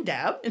has been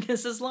Deb. And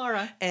this is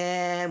Laura.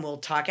 And we'll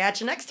talk at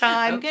you next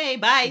time. Okay,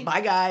 bye.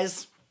 Bye,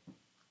 guys.